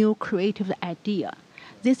very new creative idea.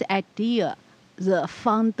 This idea, the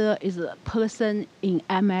founder is a person in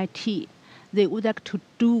MIT. They would like to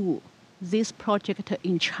do this project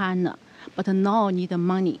in China, but now need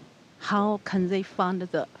money. How can they fund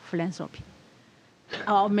the philanthropy?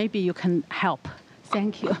 Or maybe you can help.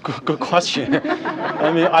 Thank you. Good question.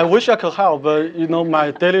 I mean, I wish I could help, but you know,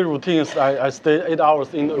 my daily routine is I stay 8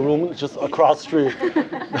 hours in a room just across the street.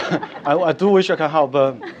 I do wish I could help,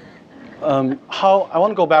 but how I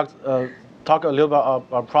want to go back, talk a little about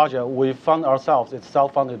our project. We fund ourselves. It's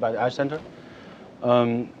self-funded by the Ash Center.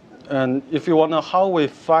 And if you want to know how we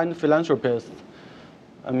find philanthropists,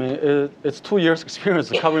 I mean, it's 2 years experience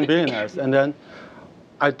covering billionaires, and then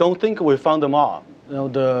I don't think we found them all. You know,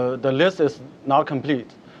 the list is not complete.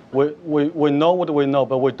 We know what we know,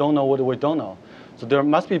 but we don't know what we don't know. So there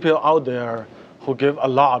must be people out there who give a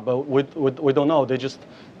lot, but we don't know. They just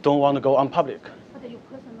don't want to go on public. But you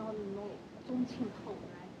personally know Zhong Qinghou,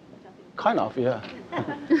 right? Kind of, yeah. So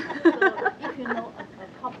if you know a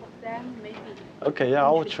couple of them, maybe. Okay, yeah, I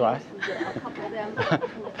will try. A couple of them to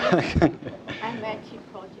MIT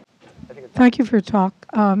project. Thank you for your talk.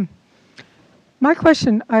 My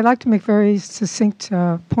question, I like to make very succinct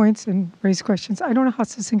points and raise questions. I don't know how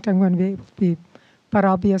succinct I'm going to be able to be, but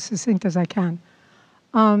I'll be as succinct as I can.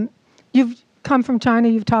 You've come from China.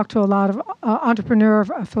 You've talked to a lot of entrepreneurs,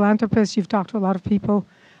 philanthropists. You've talked to a lot of people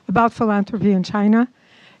about philanthropy in China.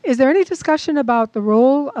 Is there any discussion about the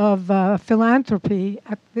role of philanthropy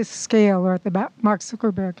at this scale, or at the Mark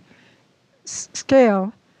Zuckerberg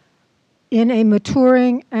scale, in a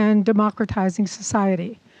maturing and democratizing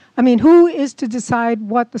society? I mean, who is to decide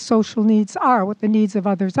what the social needs are, what the needs of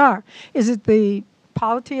others are? Is it the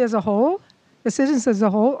polity as a whole, the citizens as a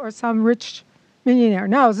whole, or some rich millionaire?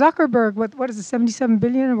 Now, Zuckerberg, what is it, 77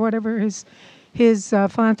 billion or whatever his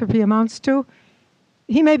philanthropy amounts to?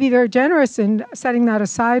 He may be very generous in setting that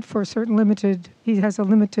aside for certain limited. He has a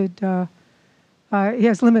limited. He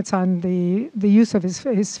has limits on the use of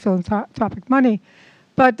his philanthropic money.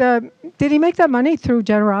 But did he make that money through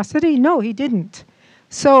generosity? No, he didn't.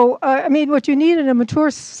 So, I mean, what you need in a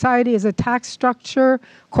mature society is a tax structure,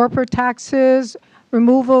 corporate taxes,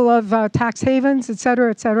 removal of tax havens, et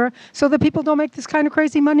cetera, so that people don't make this kind of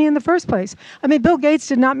crazy money in the first place. I mean, Bill Gates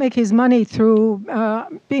did not make his money through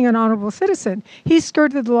being an honorable citizen. He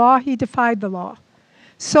skirted the law. He defied the law.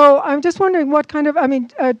 So I'm just wondering what kind of, I mean,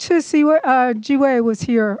 Jiwei was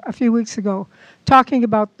here a few weeks ago talking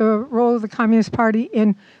about the role of the Communist Party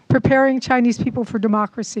in preparing Chinese people for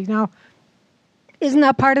democracy. Now, isn't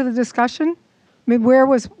that part of the discussion? I mean,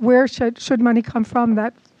 where should money come from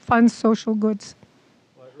that funds social goods?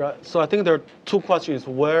 Right. So I think there are two questions: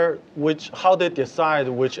 how they decide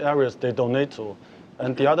which areas they donate to,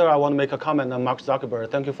 and the other I want to make a comment on Mark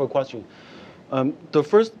Zuckerberg. Thank you for the question. The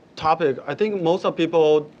first topic, I think most of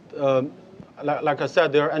people, like I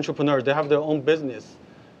said, they're entrepreneurs. They have their own business,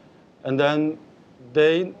 and then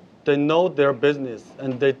they know their business,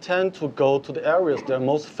 and they tend to go to the areas they're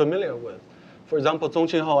most familiar with. For example, Zhong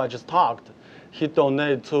Qinghou, I just talked, he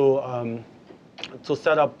donated to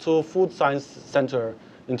set up 2 food science centers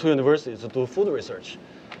in 2 universities to do food research.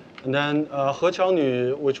 And then He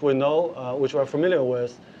Qiaonu, which we know, which we're familiar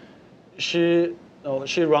with, she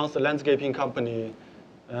runs a landscaping company,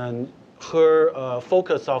 and her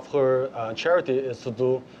focus of her charity is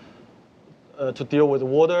to deal with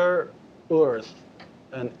water, earth,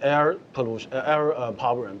 and air pollution,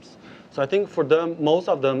 problems. So I think for them, most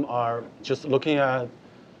of them are just looking at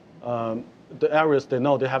the areas they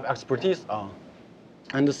know they have expertise on.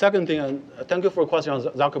 And the second thing, and thank you for a question on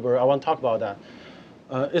Zuckerberg, I want to talk about that.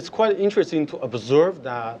 It's quite interesting to observe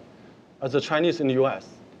that as a Chinese in the US,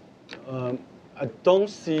 I don't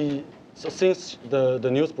see So since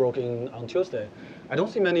the news broke on Tuesday, I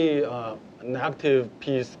don't see many negative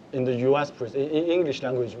piece in the U.S. press, in English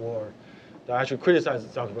language world, that actually criticize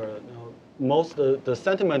Zuckerberg. Most the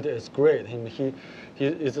sentiment is great. He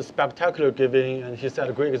is a spectacular giving, and he set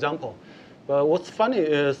a great example. But what's funny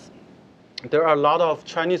is there are a lot of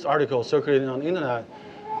Chinese articles circulating on the internet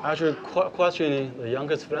actually questioning the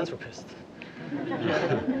youngest philanthropist,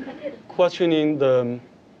 questioning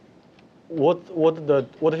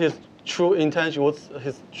what his true intention, what's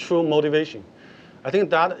his true motivation. I think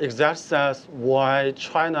that exactly says why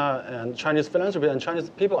China and Chinese philanthropy and Chinese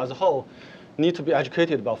people as a whole need to be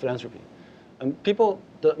educated about philanthropy. And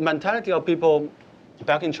the mentality of people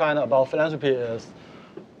back in China about philanthropy is,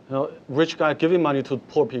 rich guy giving money to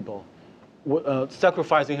poor people,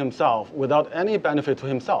 sacrificing himself without any benefit to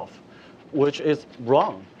himself, which is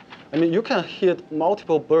wrong. I mean, you can hit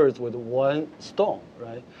multiple birds with one stone,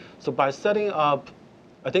 right? So by setting up,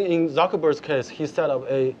 I think in Zuckerberg's case, he set up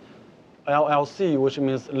a LLC, which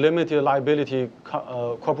means limited liability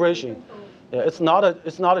corporation. Yeah, it's not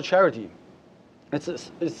a charity.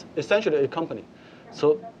 It's essentially a company.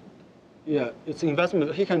 So yeah, it's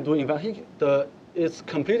investment. He can do it's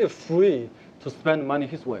completely free to spend money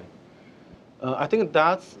his way. I think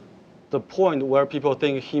that's the point where people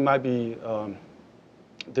think he might be,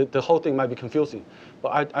 the whole thing might be confusing.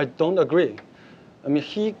 But I don't agree. I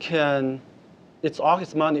mean, it's all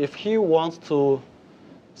his money. If he wants to,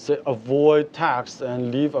 say, avoid tax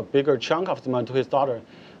and leave a bigger chunk of the money to his daughter,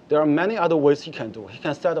 there are many other ways he can do. He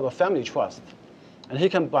can set up a family trust, and he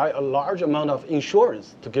can buy a large amount of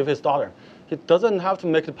insurance to give his daughter. He doesn't have to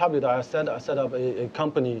make it public that I set up a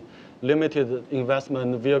company, limited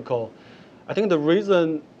investment vehicle. I think the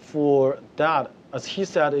reason for that, as he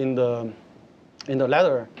said in the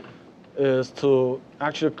letter, is to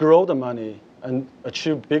actually grow the money and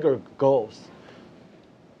achieve bigger goals.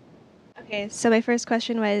 Okay, so my first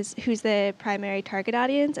question was, who's the primary target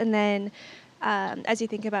audience? And then as you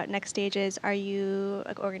think about next stages, are you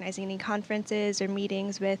organizing any conferences or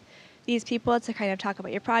meetings with these people to kind of talk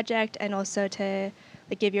about your project and also to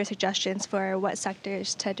give your suggestions for what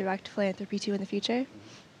sectors to direct philanthropy to in the future?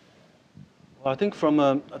 Well, I think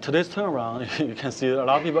from today's turnaround, you can see a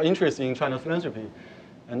lot of people interested in China's philanthropy.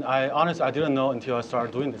 And honestly, I didn't know until I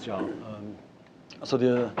started doing this job. So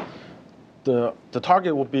the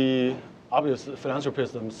target would be obviously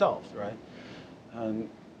philanthropists themselves, right? And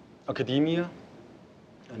academia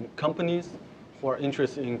and companies who are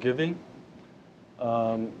interested in giving,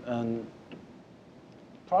 and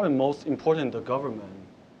probably most important, the government.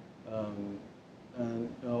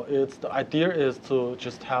 The idea is to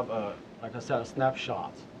just have like I said, a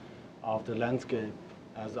snapshot of the landscape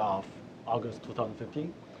as of August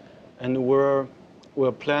 2015, and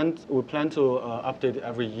we plan to update it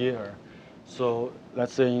every year. So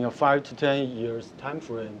let's say in a 5 to 10 years time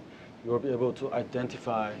frame, you'll be able to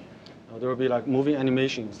identify. There will be like moving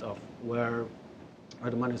animations of where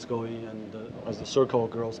the money is going, and as the circle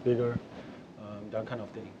grows bigger, that kind of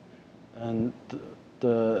thing. And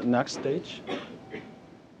the next stage,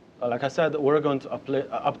 like I said, we're going to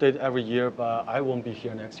update every year, but I won't be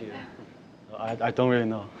here next year. I don't really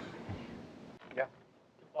know. Yeah. To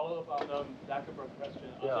follow up on the Zuckerberg question,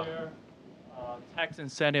 Yeah. are there tax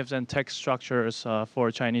incentives and tax structures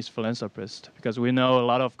for Chinese philanthropists? Because we know a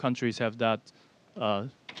lot of countries have that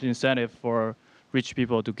incentive for rich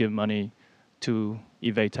people to give money to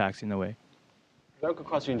evade tax in a way. Very good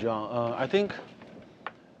question, John. I think,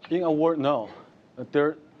 in a word, no.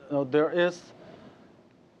 There is.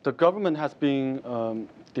 The government has been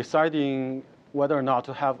deciding whether or not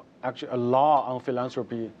to have actually a law on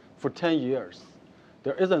philanthropy for 10 years.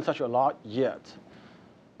 There isn't such a law yet.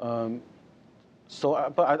 But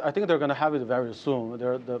I think they're going to have it very soon.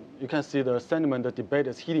 You can see the sentiment, the debate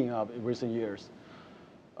is heating up in recent years.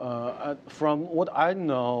 From what I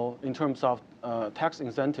know in terms of tax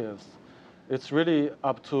incentives, it's really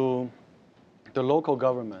up to the local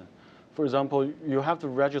government. For example, you have to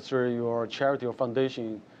register your charity or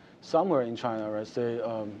foundation somewhere in China, right? Say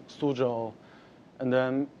Suzhou, and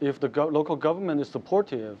then if the local government is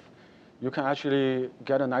supportive, you can actually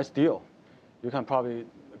get a nice deal. You can probably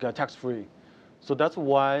get tax-free. So that's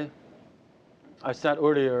why I said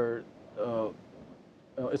earlier,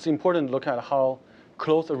 it's important to look at how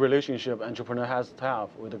close a relationship entrepreneur has to have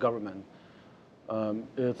with the government.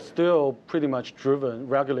 It's still pretty much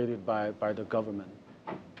regulated by the government,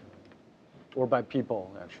 or by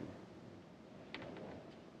people, actually.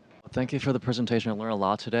 Thank you for the presentation. I learned a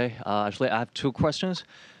lot today. Actually, I have 2 questions.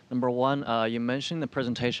 Number one, you mentioned in the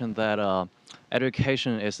presentation that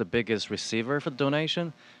education is the biggest receiver for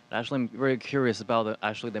donation. Actually, I'm very curious about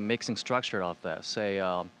the mixing structure of that. Say,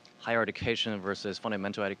 higher education versus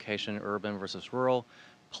fundamental education, urban versus rural,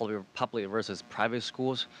 public versus private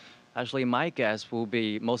schools. Actually, my guess will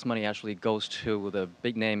be most money actually goes to the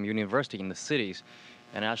big name university in the cities.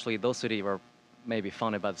 And actually, those cities are maybe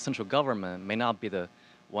funded by the central government, may not be the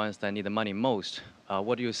ones that need the money most.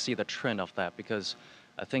 What do you see the trend of that? Because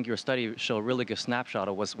I think your study showed a really good snapshot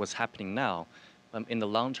of what's happening now. In the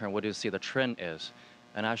long term, what do you see the trend is?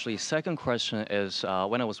 And actually, second question is,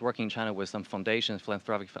 when I was working in China with some foundations,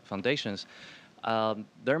 philanthropic foundations,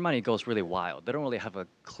 their money goes really wild. They don't really have a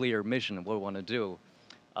clear mission of what we want to do.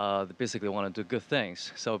 They basically want to do good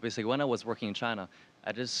things. So basically, when I was working in China,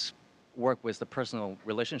 I just work with the personal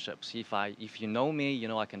relationships. If you know me, you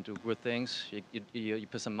know I can do good things. You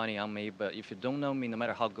put some money on me, but if you don't know me, no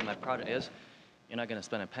matter how good my product is, you're not gonna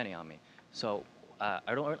spend a penny on me. So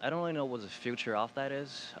I don't really know what the future of that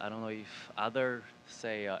is. I don't know if other,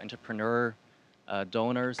 say, entrepreneur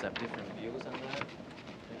donors have different views on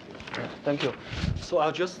that. Thank you. So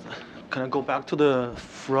I'll just kind of go back to the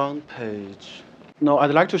front page. No,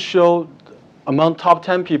 I'd like to show among top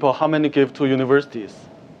 10 people how many give to universities.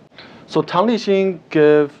 So Tang Lixing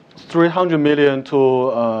gave 300 million to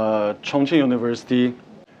Chongqing University.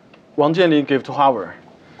 Wang Jianlin gave to Harvard.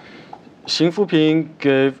 Xing Fuping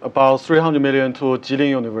gave about 300 million to Jilin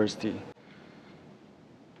University.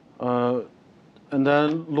 And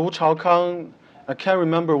then Lu Chaokang, I can't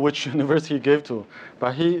remember which university he gave to,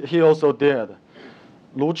 but he also did.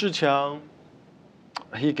 Lu Zhiqiang,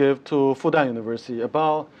 he gave to Fudan University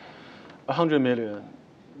about 100 million.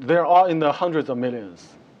 They're all in the hundreds of millions.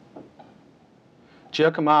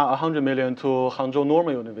 Jack Ma, 100 million to Hangzhou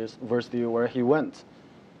Normal University, where he went.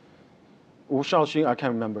 Wu Shaoxing, I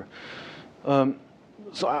can't remember.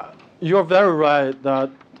 You're very right that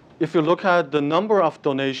if you look at the number of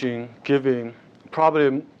donation giving,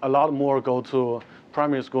 probably a lot more go to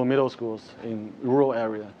primary school, middle schools in rural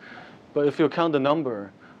area. But if you count the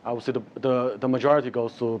number, I would say the majority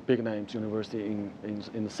goes to big names university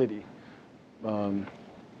in the city. And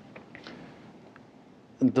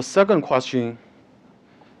the second question,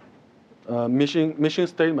 mission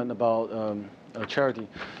statement about charity.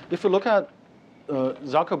 If you look at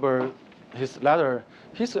Zuckerberg, his letter,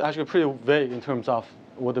 he's actually pretty vague in terms of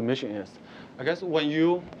what the mission is. I guess when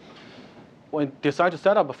you decide to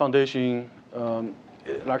set up a foundation,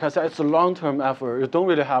 like I said, it's a long-term effort. You don't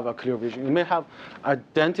really have a clear vision. You may have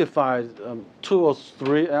identified 2 or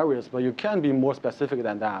 3 areas, but you can be more specific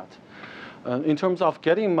than that. In terms of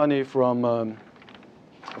getting money from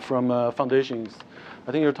foundations,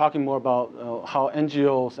 I think you're talking more about how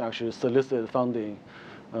NGOs actually solicit funding.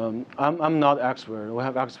 I'm not expert. We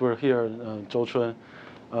have expert here, Zhou Chun.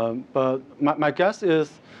 But my guess is,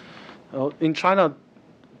 in China,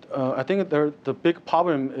 I think the big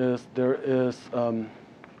problem is there is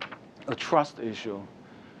a trust issue.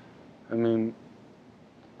 I mean,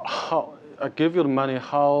 how I give you the money,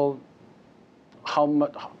 how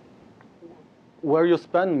much, where you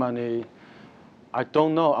spend money, I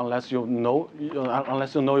don't know unless you know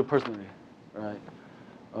it personally, right?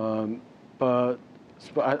 But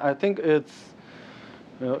I think it's,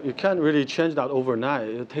 you can't really change that overnight.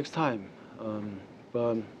 It takes time.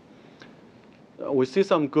 But we see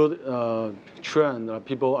some good trend.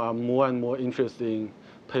 People are more and more interested in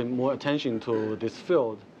paying more attention to this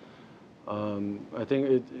field. I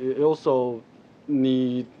think it also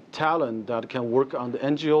need talent that can work on the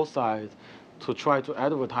NGO side to try to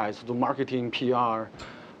advertise, to do marketing, PR,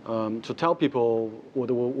 to tell people what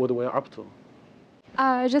we're up to.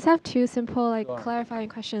 I just have 2 simple clarifying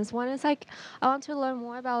questions. One is I want to learn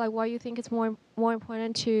more about why you think it's more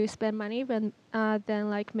important to spend money than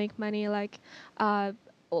make money.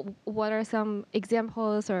 What are some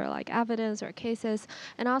examples or evidence or cases?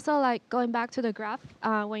 And also going back to the graph,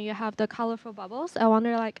 when you have the colorful bubbles, I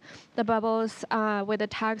wonder the bubbles with the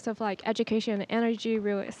tags of education, energy,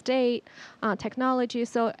 real estate, technology.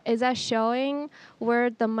 So is that showing where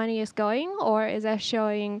the money is going, or is that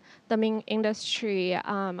showing the main industry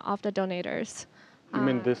of the donators? You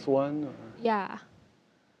mean this one? Or? Yeah.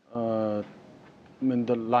 I mean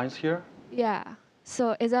the lines here? Yeah.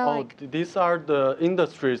 So is that these are the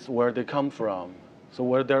industries where they come from. So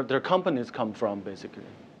where their companies come from, basically.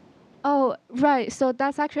 Oh, right. So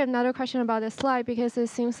that's actually another question about this slide, because it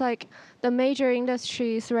seems like the major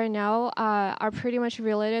industries right now are pretty much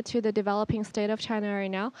related to the developing state of China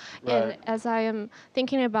right now. Right. And as I am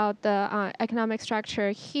thinking about the economic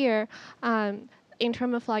structure here, in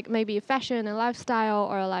terms of maybe fashion and lifestyle,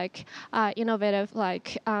 or innovative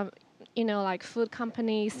food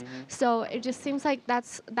companies. Mm-hmm. So it just seems like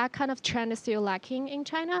that kind of trend is still lacking in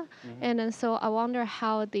China. Mm-hmm. And then so I wonder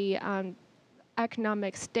how the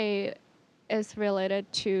economic state is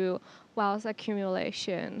related to wealth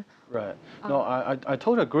accumulation. Right. No, I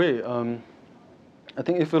totally agree. I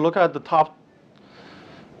think if you look at the top,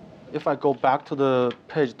 if I go back to the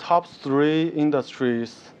page, top 3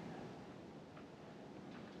 industries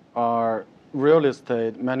are real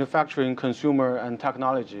estate, manufacturing, consumer, and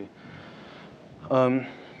technology. I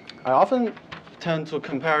often tend to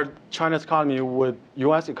compare China's economy with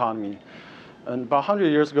U.S. economy. And about 100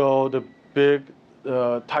 years ago, the big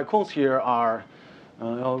tycoons here are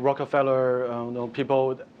Rockefeller,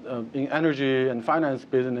 people in energy and finance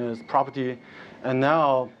business, property. And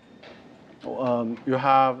now you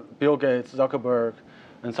have Bill Gates, Zuckerberg,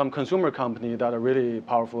 and some consumer company that are really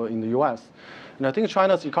powerful in the U.S. And I think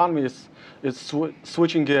China's economy is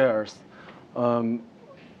switching gears. For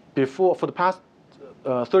the past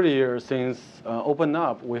 30 years since open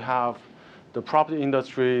up, we have the property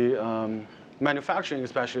industry, manufacturing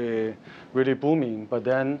especially, really booming. But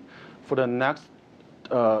then for the next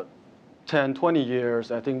 10, 20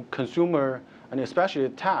 years, I think consumer, and especially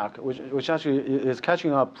tech, which actually is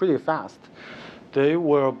catching up pretty fast, they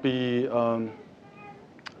will be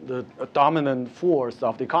the dominant force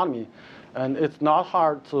of the economy. And it's not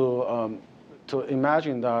hard to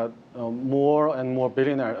imagine that more and more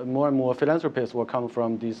billionaires, more and more philanthropists will come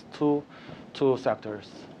from these two sectors.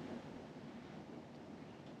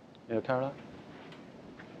 Yeah, Caroline?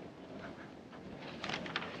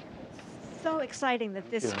 So exciting that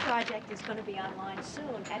this project is going to be online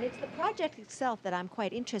soon, and it's the project itself that I'm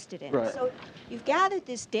quite interested in. Right. So you've gathered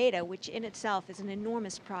this data, which in itself is an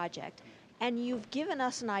enormous project, and you've given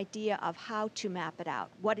us an idea of how to map it out,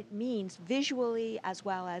 what it means visually as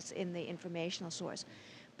well as in the informational source.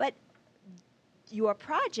 But your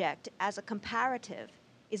project as a comparative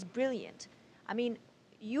is brilliant. I mean,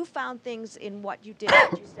 you found things in what you did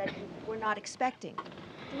that you said you were not expecting.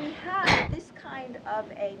 Do we have this kind of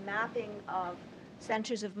a mapping of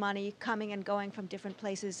centers of money coming and going from different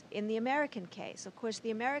places in the American case? Of course,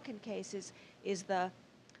 the American case is the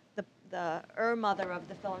mother of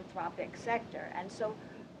the philanthropic sector. And so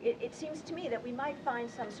it seems to me that we might find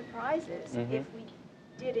some surprises if we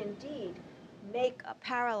did indeed make a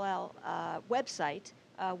parallel website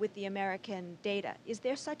with the American data. Is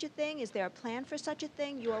there such a thing? Is there a plan for such a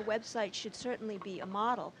thing? Your website should certainly be a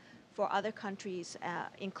model for other countries,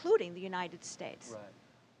 including the United States. Right.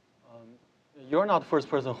 You're not the first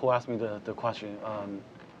person who asked me the question.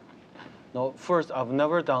 No, first, I've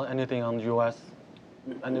never done anything on U.S.,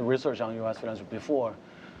 any research on U.S. philanthropy before.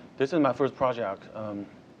 This is my first project.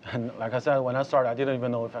 And like I said, when I started, I didn't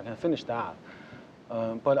even know if I can finish that.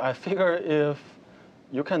 But I figure if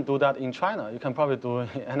you can do that in China, you can probably do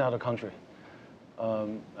it in any other country.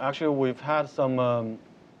 Actually, we've had some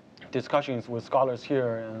discussions with scholars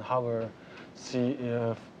here and Harvard, see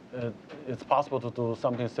if it's possible to do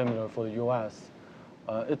something similar for the U.S.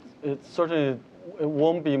 It certainly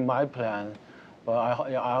won't be my plan, but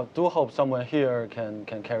I do hope someone here can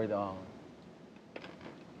carry it on.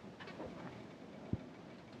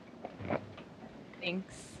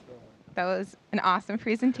 Thanks. That was an awesome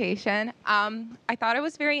presentation. I thought it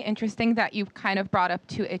was very interesting that you kind of brought up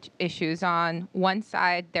two issues. On one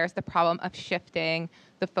side, there's the problem of shifting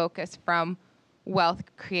the focus from wealth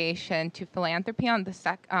creation to philanthropy. On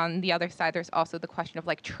the other side, there's also the question of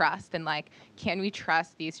like trust and like, can we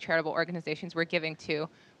trust these charitable organizations we're giving to,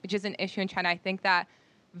 which is an issue in China. I think that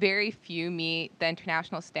very few meet the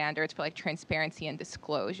international standards for like transparency and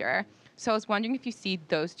disclosure. So I was wondering if you see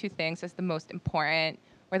those two things as the most important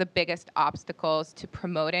or the biggest obstacles to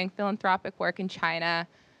promoting philanthropic work in China,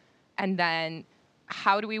 and then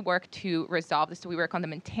how do we work to resolve this? Do we work on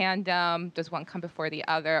them in tandem? Does one come before the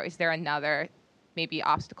other? Is there another maybe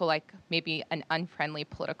obstacle, like maybe an unfriendly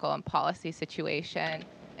political and policy situation?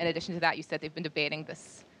 In addition to that, you said they've been debating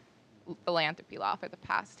this philanthropy law for the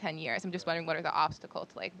past 10 years. I'm just wondering what are the obstacles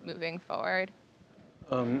to like moving forward?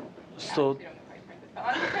 So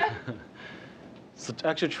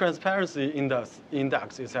actually, transparency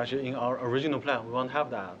index is actually in our original plan. We won't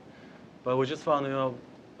have that, but we just found,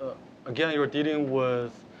 again, you're dealing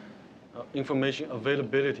with information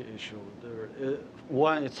availability issue.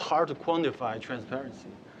 One, it's hard to quantify transparency,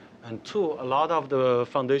 and two, a lot of the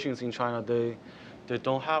foundations in China they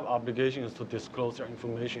don't have obligations to disclose their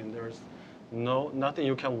information. There's nothing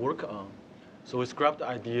you can work on, so we scrapped the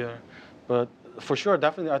idea. But for sure,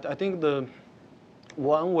 definitely, I think the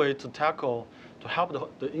one way to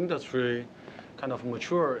help the industry kind of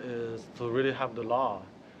mature is to really have the law.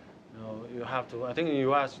 You have to, I think in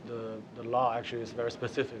the US, the law actually is very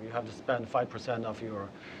specific. You have to spend 5% of your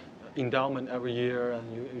endowment every year,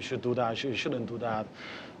 and you should do that, you shouldn't do that.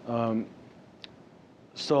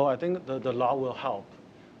 So I think the law will help.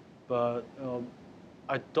 But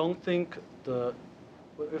I don't think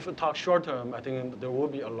if we talk short term, I think there will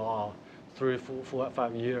be a law 3, 4,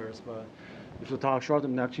 5 years. But if you talk short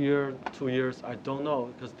term, next year, 2 years, I don't know.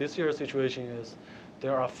 Because this year's situation is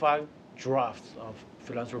there are 5 drafts of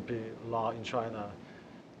philanthropy law in China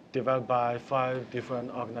developed by 5 different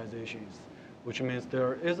organizations, which means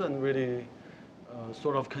there isn't really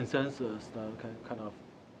sort of consensus that can kind of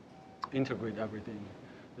integrate everything.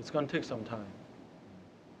 It's going to take some time.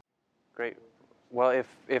 Great. Well,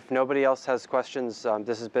 if nobody else has questions,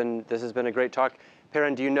 this has been a great talk.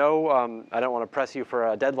 Peiran, do you know? I don't want to press you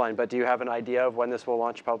for a deadline, but do you have an idea of when this will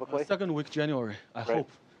launch publicly? Second week January, I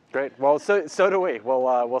hope. Great. Well, so do we.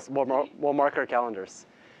 We'll mark our calendars.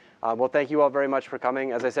 Well, thank you all very much for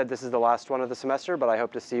coming. As I said, this is the last one of the semester, but I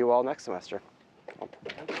hope to see you all next semester.